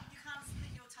 Oh. You can't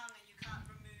split your tongue and you can't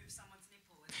remove someone's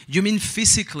nipple. You mean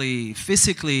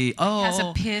physically? Oh. As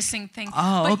a piercing thing.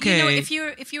 Oh, but okay. you know,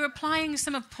 if you're applying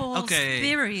some of Paul's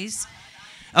theories.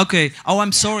 Okay. Oh,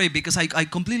 I'm sorry because I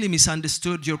completely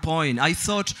misunderstood your point. I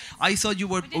thought you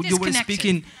were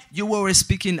speaking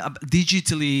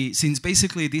digitally, since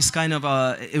basically this kind of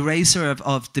eraser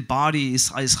of the body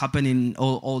is happening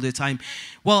all the time.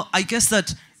 Well, I guess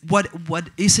that what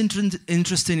is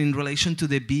interesting in relation to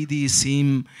the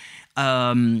BDSM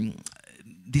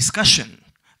discussion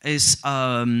is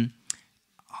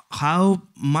how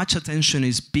much attention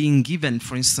is being given,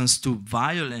 for instance, to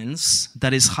violence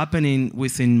that is happening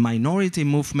within minority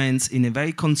movements in a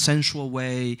very consensual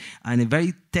way and a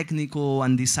very technical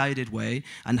and decided way,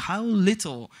 and how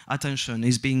little attention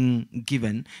is being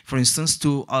given, for instance,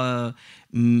 to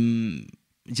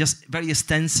just very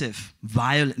extensive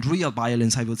real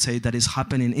violence, I would say, that is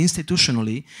happening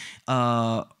institutionally,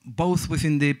 both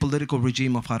within the political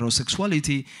regime of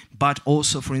heterosexuality, but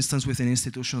also, for instance, within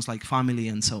institutions like family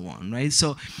and so on, right?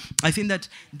 So I think that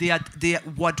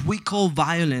what we call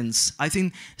violence, I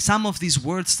think some of these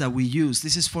words that we use,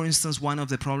 this is, for instance, one of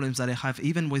the problems that I have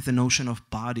even with the notion of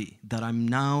body, that I'm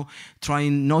now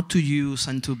trying not to use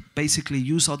and to basically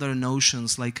use other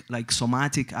notions like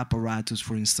somatic apparatus,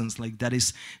 for instance, like that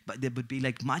would be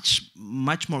like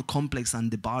much more complex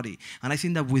than the body. And I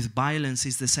think that with violence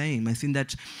is the same. I think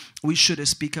that we should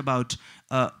speak about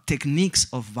techniques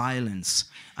of violence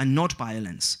and not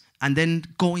violence, and then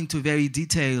go into very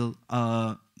detail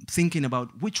thinking about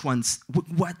which ones,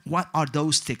 what are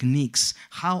those techniques,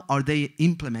 how are they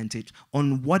implemented,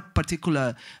 on what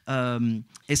particular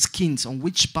skins, on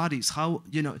which bodies, how,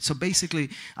 you know. So basically,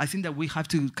 I think that we have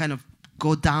to kind of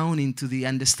go down into the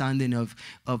understanding of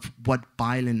what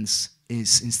violence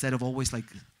is, instead of always like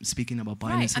speaking about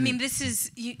violence. Right. I mean, this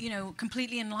is you know,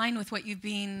 completely in line with what you've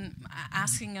been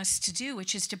asking us to do,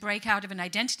 which is to break out of an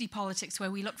identity politics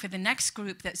where we look for the next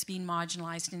group that's been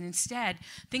marginalized and instead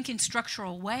think in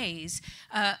structural ways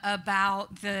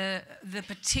about the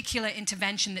particular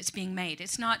intervention that's being made.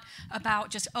 It's not about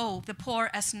just, oh, the poor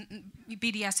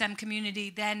BDSM community,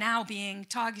 they're now being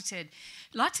targeted.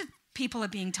 Lots of people are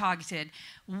being targeted.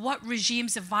 What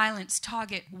regimes of violence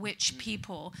target which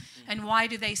people? And why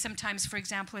do they sometimes, for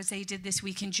example, as they did this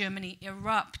week in Germany,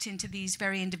 erupt into these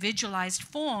very individualized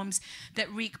forms that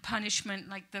wreak punishment,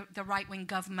 like the right-wing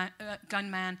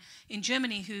gunman in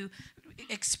Germany who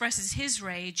expresses his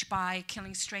rage by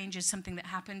killing strangers, something that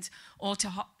happens all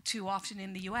too often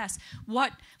in the US.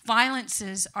 What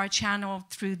violences are channeled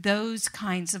through those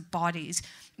kinds of bodies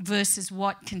versus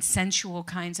what consensual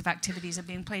kinds of activities are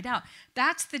being played out?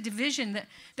 That's the division,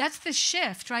 that's the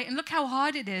shift, right? And look how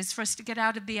hard it is for us to get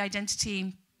out of the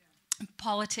identity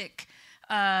politic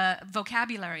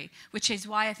vocabulary, which is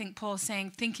why I think Paul's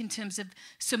saying think in terms of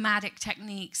somatic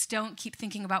techniques. Don't keep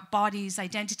thinking about bodies,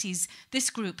 identities, this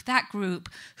group, that group,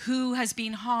 who has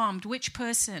been harmed, which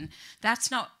person.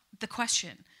 That's not the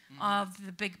question of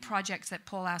the big projects that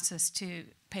Paul asks us to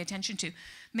pay attention to.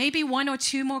 Maybe one or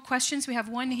two more questions. We have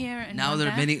one here and now one there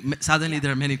there. are many. Suddenly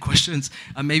there are many questions,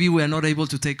 and maybe we are not able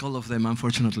to take all of them,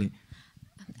 unfortunately.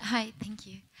 Hi, thank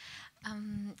you.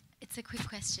 It's a quick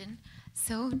question.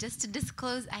 So just to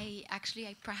disclose, I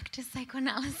practice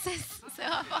psychoanalysis, so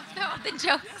off the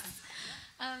jokes.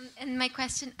 And my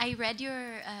question, I read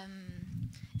your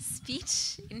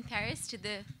speech in Paris to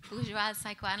the bourgeois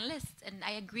psychoanalysts, and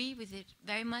I agree with it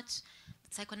very much.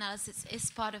 Psychoanalysis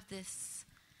is part of this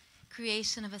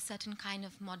creation of a certain kind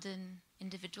of modern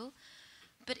individual.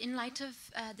 But in light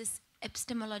of this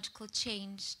epistemological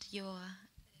change you're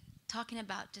talking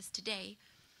about just today,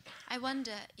 I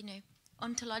wonder,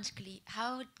 ontologically,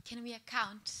 how can we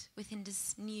account within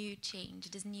this new change,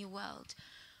 this new world?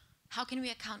 How can we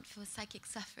account for psychic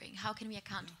suffering? How can we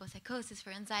account for psychosis,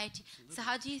 for anxiety? Absolutely. So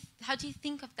how do you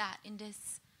think of that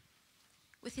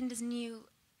within this new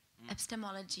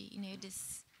epistemology?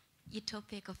 This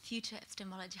utopic or future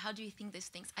epistemology? How do you think those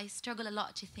things? I struggle a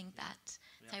lot to think that.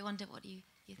 So I wonder what you're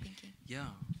thinking. Yeah.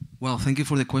 Well, thank you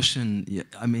for the question. Yeah,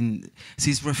 I mean,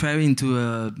 she's referring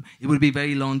to it would be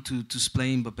very long to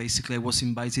explain, but basically I was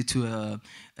invited to a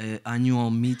annual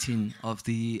meeting of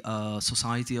the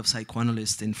Society of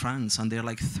Psychoanalysts in France, and they're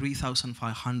like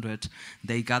 3,500.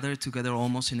 They gathered together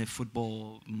almost in a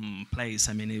football place.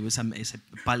 I mean, it's a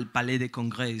Palais des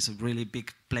Congrès, it's a really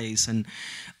big place, and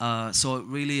so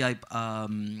really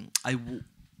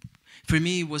for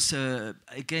me, it was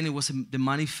again, it was the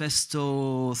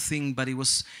manifesto thing, but it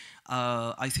was,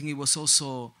 I think it was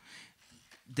also,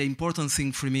 the important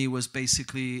thing for me was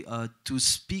basically to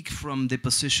speak from the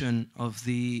position of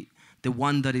the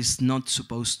one that is not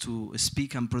supposed to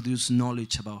speak and produce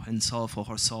knowledge about himself or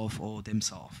herself or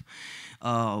themselves.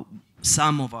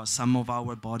 Some of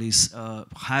our bodies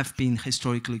have been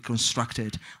historically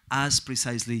constructed as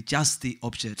precisely just the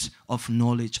object of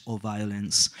knowledge or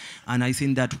violence. And I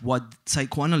think that what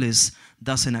psychoanalysis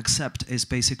doesn't accept is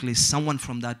basically someone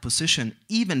from that position,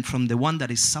 even from the one that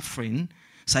is suffering,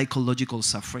 psychological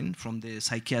suffering, from the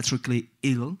psychiatrically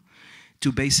ill,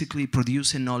 to basically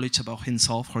produce a knowledge about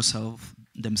himself, herself,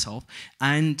 themselves,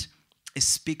 and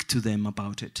speak to them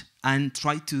about it and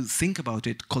try to think about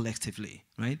it collectively,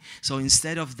 right? So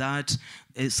instead of that,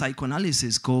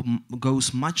 psychoanalysis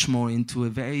goes much more into a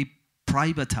very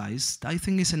privatized. I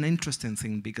think it's an interesting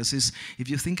thing, because if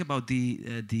you think about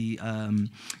the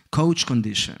coach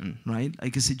condition, right?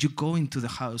 Like I said, you go into the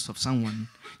house of someone,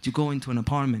 you go into an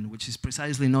apartment, which is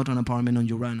precisely not an apartment on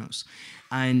Uranus,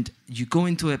 and you go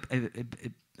into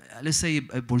let's say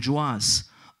a bourgeois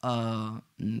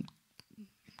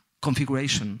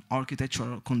configuration,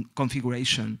 architectural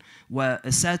configuration, where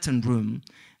a certain room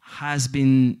has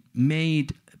been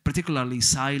made particularly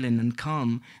silent and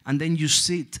calm, and then you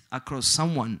sit across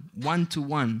someone,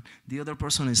 one-to-one, the other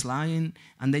person is lying,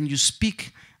 and then you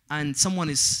speak, and someone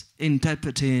is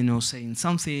interpreting or saying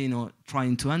something or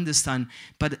trying to understand,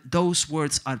 but those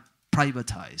words are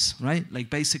privatized, right? Like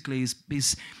basically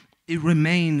it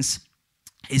remains,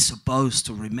 is supposed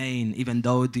to remain, even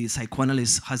though the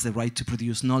psychoanalyst has the right to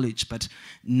produce knowledge, but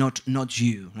not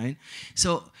you, right?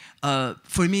 So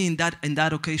for me, in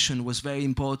that occasion, was very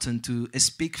important to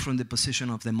speak from the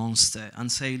position of the monster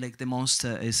and say, like, the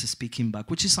monster is speaking back,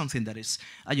 which is something that is,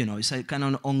 it's a kind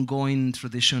of ongoing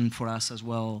tradition for us as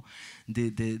well,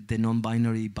 the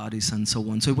non-binary bodies and so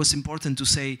on. So it was important to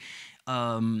say,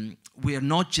 we are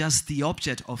not just the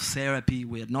object of therapy,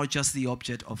 we are not just the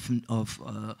object of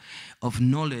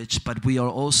knowledge, but we are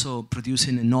also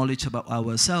producing a knowledge about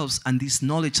ourselves, and this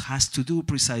knowledge has to do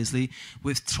precisely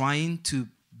with trying to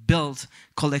build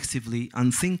collectively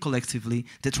and think collectively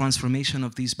the transformation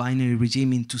of this binary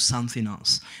regime into something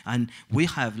else. And we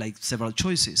have like several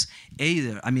choices.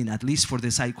 Either, at least for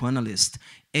the psychoanalyst,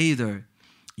 either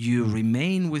you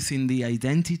remain within the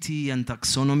identity and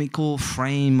taxonomical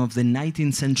frame of the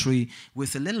 19th century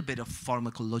with a little bit of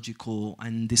pharmacological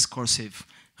and discursive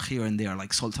here and there,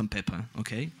 like salt and pepper,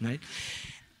 okay, right?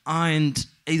 And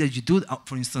either you do,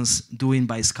 for instance, doing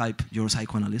by Skype your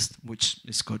psychoanalyst, which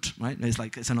is good, right?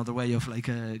 It's another way of like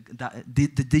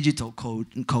the digital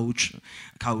couch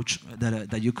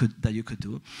that you could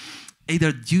do.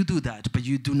 Either you do that, but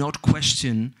you do not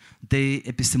question the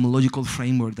epistemological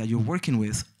framework that you're working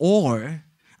with, or,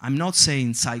 I'm not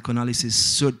saying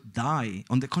psychoanalysis should die,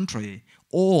 on the contrary,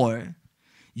 or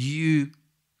you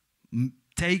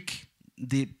take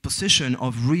the position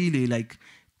of really like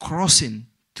crossing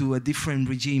to a different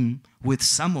regime with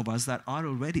some of us that are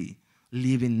already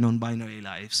living non-binary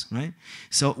lives, right?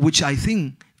 So, which I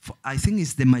think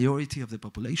is the majority of the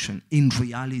population in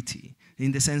reality,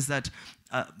 in the sense that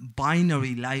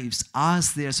binary lives,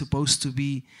 as they are supposed to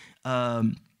be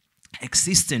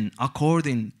existing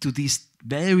according to this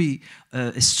very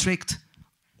strict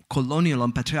colonial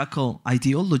and patriarchal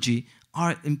ideology,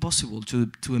 are impossible to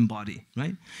embody,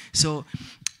 right? So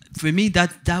for me,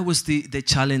 that was the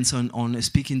challenge on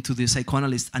speaking to the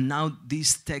psychoanalyst. And now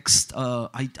this text,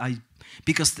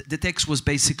 because the text was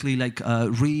basically like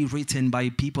rewritten by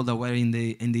people that were in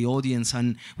the audience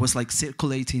and was like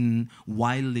circulating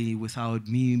wildly without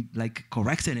me like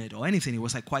correcting it or anything. It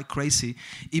was like quite crazy,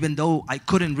 even though I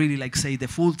couldn't really like say the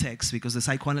full text because the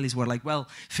psychoanalysts were like, well,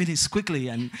 finish quickly,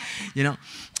 and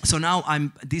So now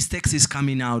this text is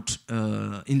coming out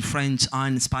in French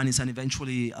and Spanish, and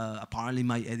eventually, apparently,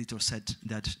 my editor said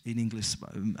that in English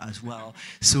as well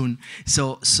soon.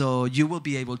 So you will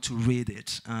be able to read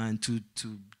it and to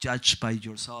judge by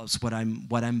yourselves what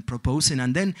I'm proposing.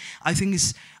 And then I think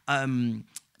is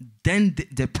then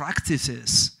the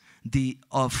practices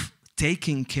of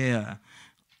taking care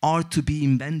are to be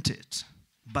invented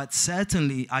but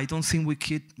certainly I don't think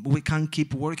we can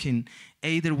keep working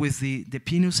either with the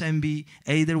penis envy,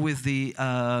 either with the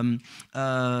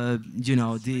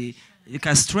the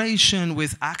castration,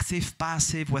 with active,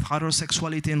 passive, with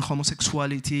heterosexuality and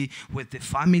homosexuality, with the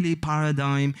family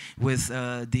paradigm, with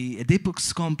the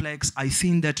Oedipus complex. I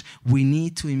think that we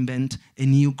need to invent a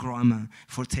new grammar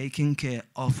for taking care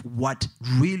of what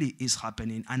really is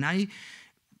happening. And I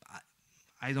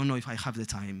don't know if I have the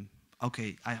time.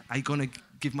 Okay, I'm gonna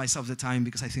give myself the time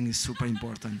because I think it's super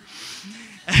important.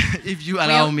 If you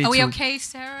allow me to. Are we okay,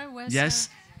 Sarah? Where's yes.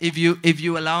 Sarah? If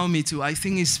you allow me to, I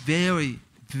think it's very,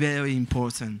 very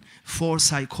important for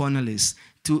psychoanalysts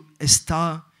to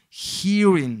start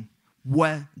hearing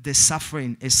where the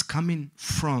suffering is coming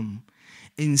from,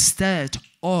 instead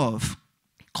of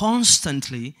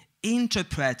constantly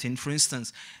interpreting. For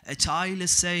instance, a child is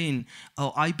saying,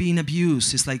 oh, I've been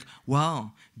abused. It's like,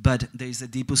 well, but there's a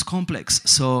Oedipus complex.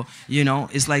 So,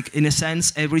 it's like, in a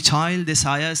sense, every child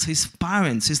desires his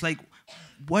parents. It's like,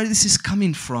 where this is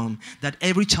coming from, that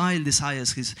every child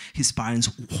desires his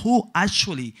parents. Who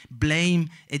actually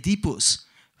blame Oedipus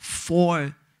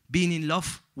for being in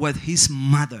love with his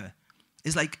mother?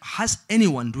 It's like, has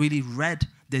anyone really read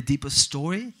the Oedipus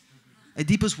story?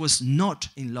 Oedipus was not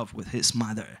in love with his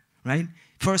mother, right?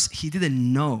 First, he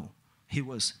didn't know it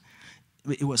was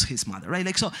his mother, right?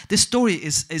 Like, so the story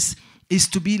is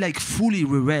to be like fully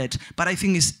reread, but I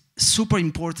think it's super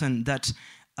important that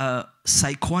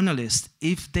psychoanalysts,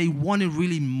 if they want to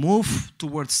really move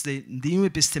towards the new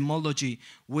epistemology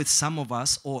with some of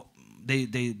us, or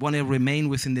they want to remain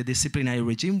within the disciplinary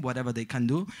regime, whatever they can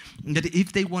do, that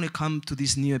if they want to come to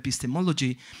this new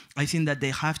epistemology, I think that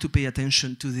they have to pay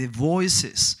attention to the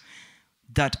voices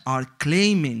that are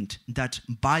claiming that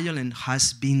violence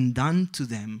has been done to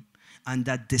them and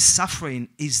that the suffering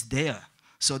is there.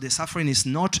 So the suffering is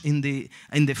not in the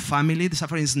family. The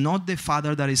suffering is not the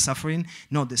father that is suffering.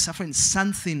 No, the suffering,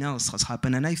 something else has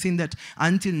happened. And I think that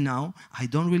until now, I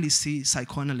don't really see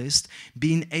psychoanalysts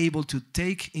being able to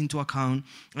take into account,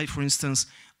 like for instance,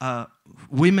 the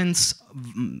violence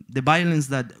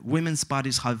that women's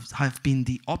bodies have been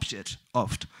the object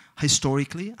of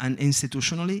historically and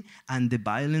institutionally, and the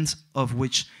violence of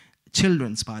which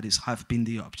children's bodies have been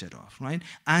the object of, right?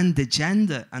 And the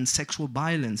gender and sexual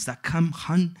violence that come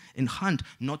hand in hand,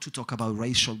 not to talk about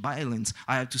racial violence.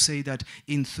 I have to say that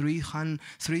in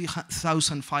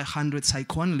 3,500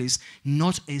 psychoanalysts,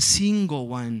 not a single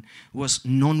one was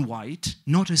non-white,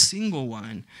 not a single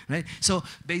one, right? So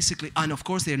basically, and of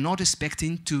course, they're not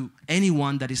expecting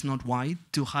anyone that is not white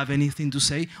to have anything to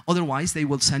say, otherwise they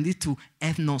will send it to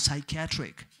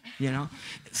ethno-psychiatric.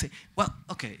 Say, well,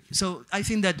 okay. So I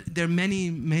think that there are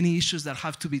many, many issues that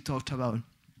have to be talked about.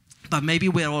 But maybe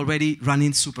we're already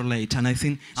running super late. And I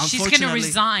think, she's going to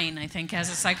resign, I think, as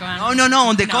a psychoanalyst. No.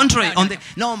 On the contrary.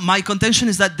 My contention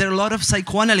is that there are a lot of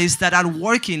psychoanalysts that are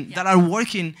working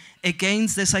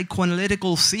against the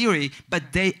psychoanalytical theory,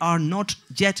 but they are not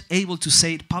yet able to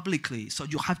say it publicly. So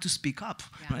you have to speak up,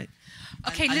 right?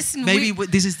 Okay, listen. Maybe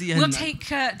this is the end. We'll take.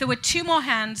 There were two more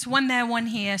hands, one there, one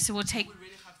here. So we'll take.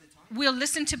 We'll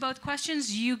listen to both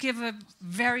questions. You give a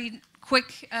very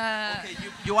quick... Okay,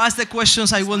 you ask the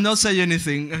questions, I will not say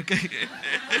anything. Okay. We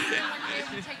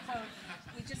take both.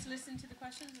 We just listen to the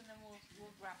questions and then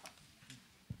we'll wrap up.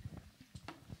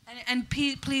 And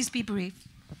please be brief.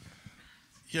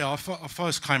 Yeah, I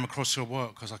first came across your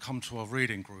work because I come to a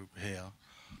reading group here.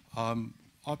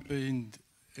 I've been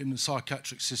in the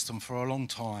psychiatric system for a long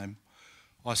time.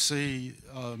 I see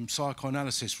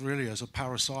psychoanalysis really as a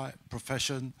parasite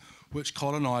profession which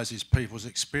colonises people's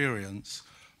experience,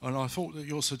 and I thought that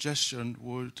your suggestion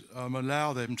would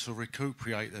allow them to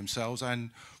recuperate themselves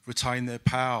and retain their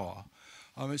power.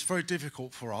 It's very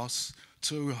difficult for us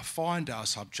to find our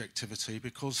subjectivity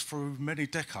because through many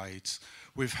decades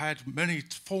we've had many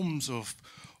forms of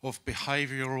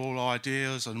behavioural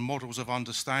ideas and models of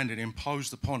understanding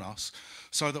imposed upon us,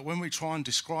 so that when we try and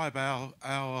describe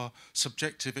our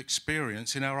subjective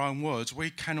experience in our own words, we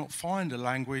cannot find a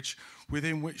language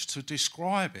within which to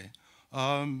describe it.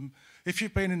 If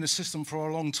you've been in the system for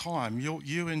a long time,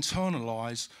 you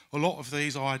internalise a lot of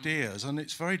these ideas, and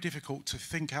it's very difficult to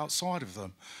think outside of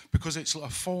them because it's a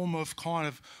form of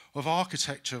of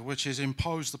architecture which is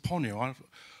imposed upon you.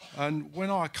 And when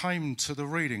I came to the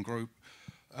reading group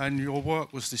and your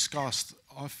work was discussed,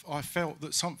 I felt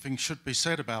that something should be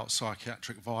said about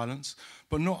psychiatric violence,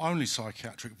 but not only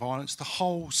psychiatric violence, the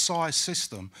whole psy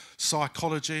system,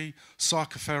 psychology,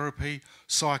 psychotherapy,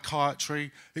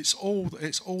 psychiatry, it's all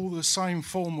the same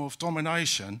form of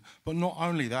domination, but not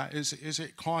only that, is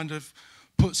it kind of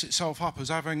puts itself up as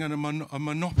having a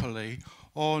monopoly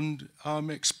on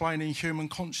explaining human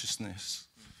consciousness.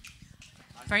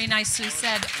 Very nicely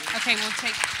said. Okay, we'll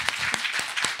take.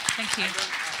 Thank you.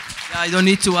 I don't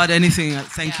need to add anything.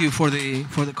 Thank you for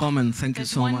the comment. Thank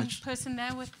There's you so one much. person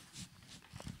there with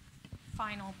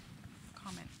final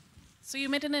comment. So you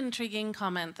made an intriguing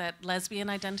comment that lesbian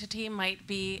identity might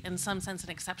be, in some sense, an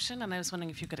exception, and I was wondering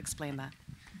if you could explain that.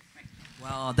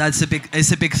 Well, it's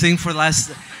a big thing for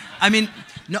last. I mean,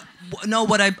 no.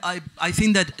 What I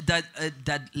think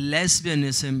that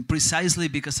lesbianism, precisely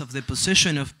because of the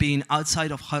position of being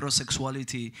outside of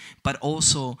heterosexuality, but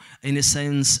also in a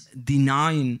sense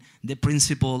denying the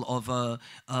principle of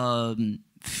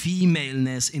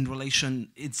femaleness in relation,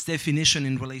 its definition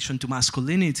in relation to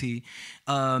masculinity,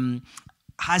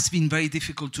 has been very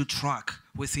difficult to track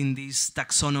within these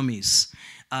taxonomies,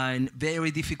 and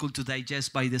very difficult to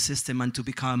digest by the system and to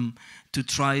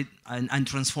try and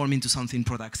transform into something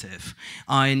productive.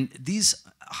 And this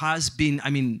has been, I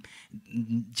mean,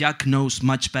 Jack knows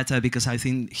much better because I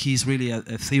think he's really a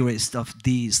theorist of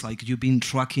these. Like, you've been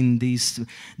tracking these,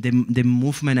 the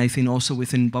movement, I think, also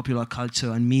within popular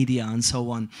culture and media and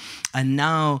so on. And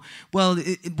now, well,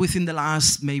 within the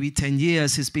last maybe 10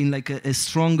 years, it's been like a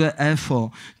stronger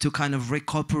effort to kind of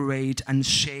recuperate and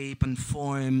shape and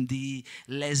form the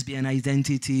lesbian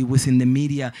identity within the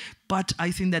media. But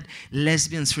I think that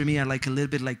lesbians for me are like a little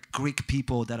bit like Greek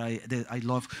people that I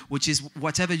love, which is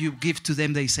whatever you give to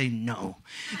them, they say no,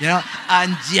 you know.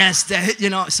 And yes, you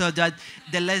know, so that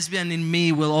the lesbian in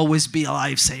me will always be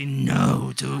alive, saying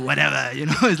no to whatever, you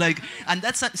know. It's like, and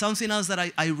that's something else that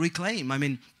I reclaim. I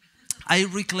mean, I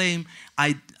reclaim.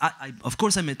 Of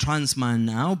course, I'm a trans man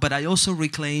now, but I also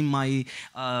reclaim my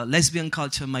lesbian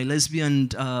culture, my lesbian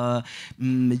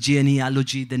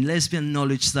genealogy, the lesbian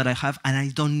knowledge that I have,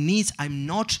 and I'm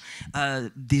not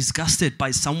disgusted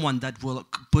by someone that will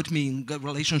put me in a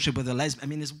relationship with a lesbian. I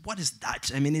mean, what is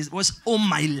that? I mean, it was all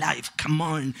my life, come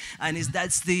on. And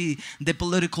that's the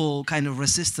political kind of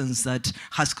resistance that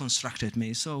has constructed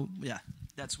me. So, yeah.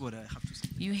 That's what I have to say.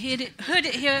 You heard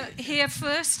it here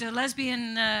first. A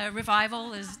lesbian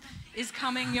revival is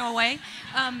coming your way.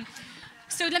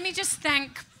 So let me just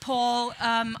thank Paul.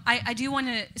 I do want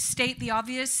to state the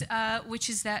obvious, which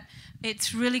is that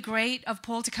it's really great of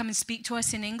Paul to come and speak to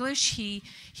us in English.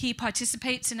 He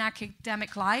participates in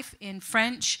academic life in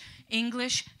French,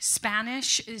 English,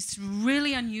 Spanish. It's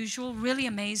really unusual, really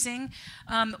amazing.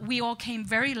 We all came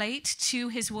very late to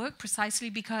his work precisely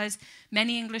because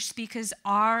many English speakers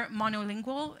are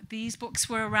monolingual. These books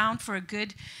were around for a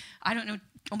good, I don't know,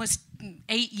 almost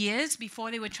 8 years before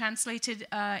they were translated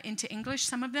into English,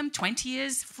 some of them, 20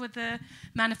 years for the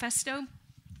manifesto.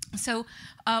 So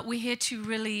we're here to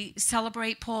really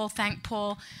celebrate Paul, thank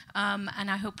Paul, and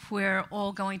I hope we're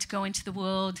all going to go into the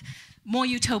world more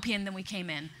utopian than we came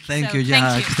in. Thank you,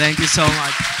 Jack. Thank you so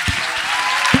much.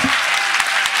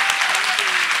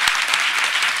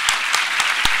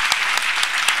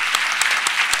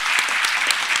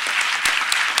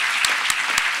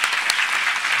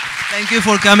 Thank you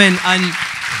for coming. And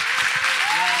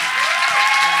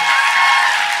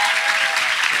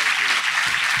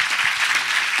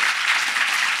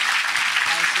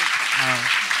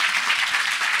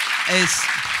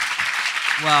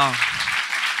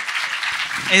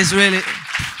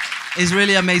it's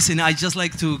really amazing. I just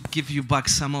like to give you back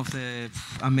some of the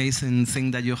amazing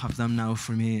thing that you have done now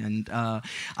for me, and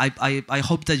I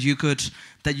hope that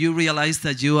you realize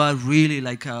that you are really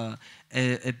like a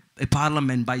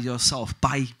parliament by yourself,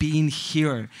 by being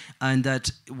here, and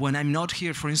that when I'm not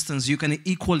here, for instance, you can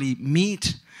equally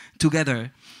meet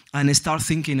together and start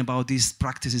thinking about these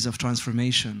practices of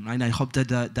transformation. And I hope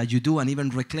that you do, and even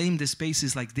reclaim the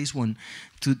spaces like this one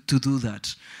to do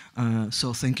that.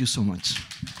 So thank you so much.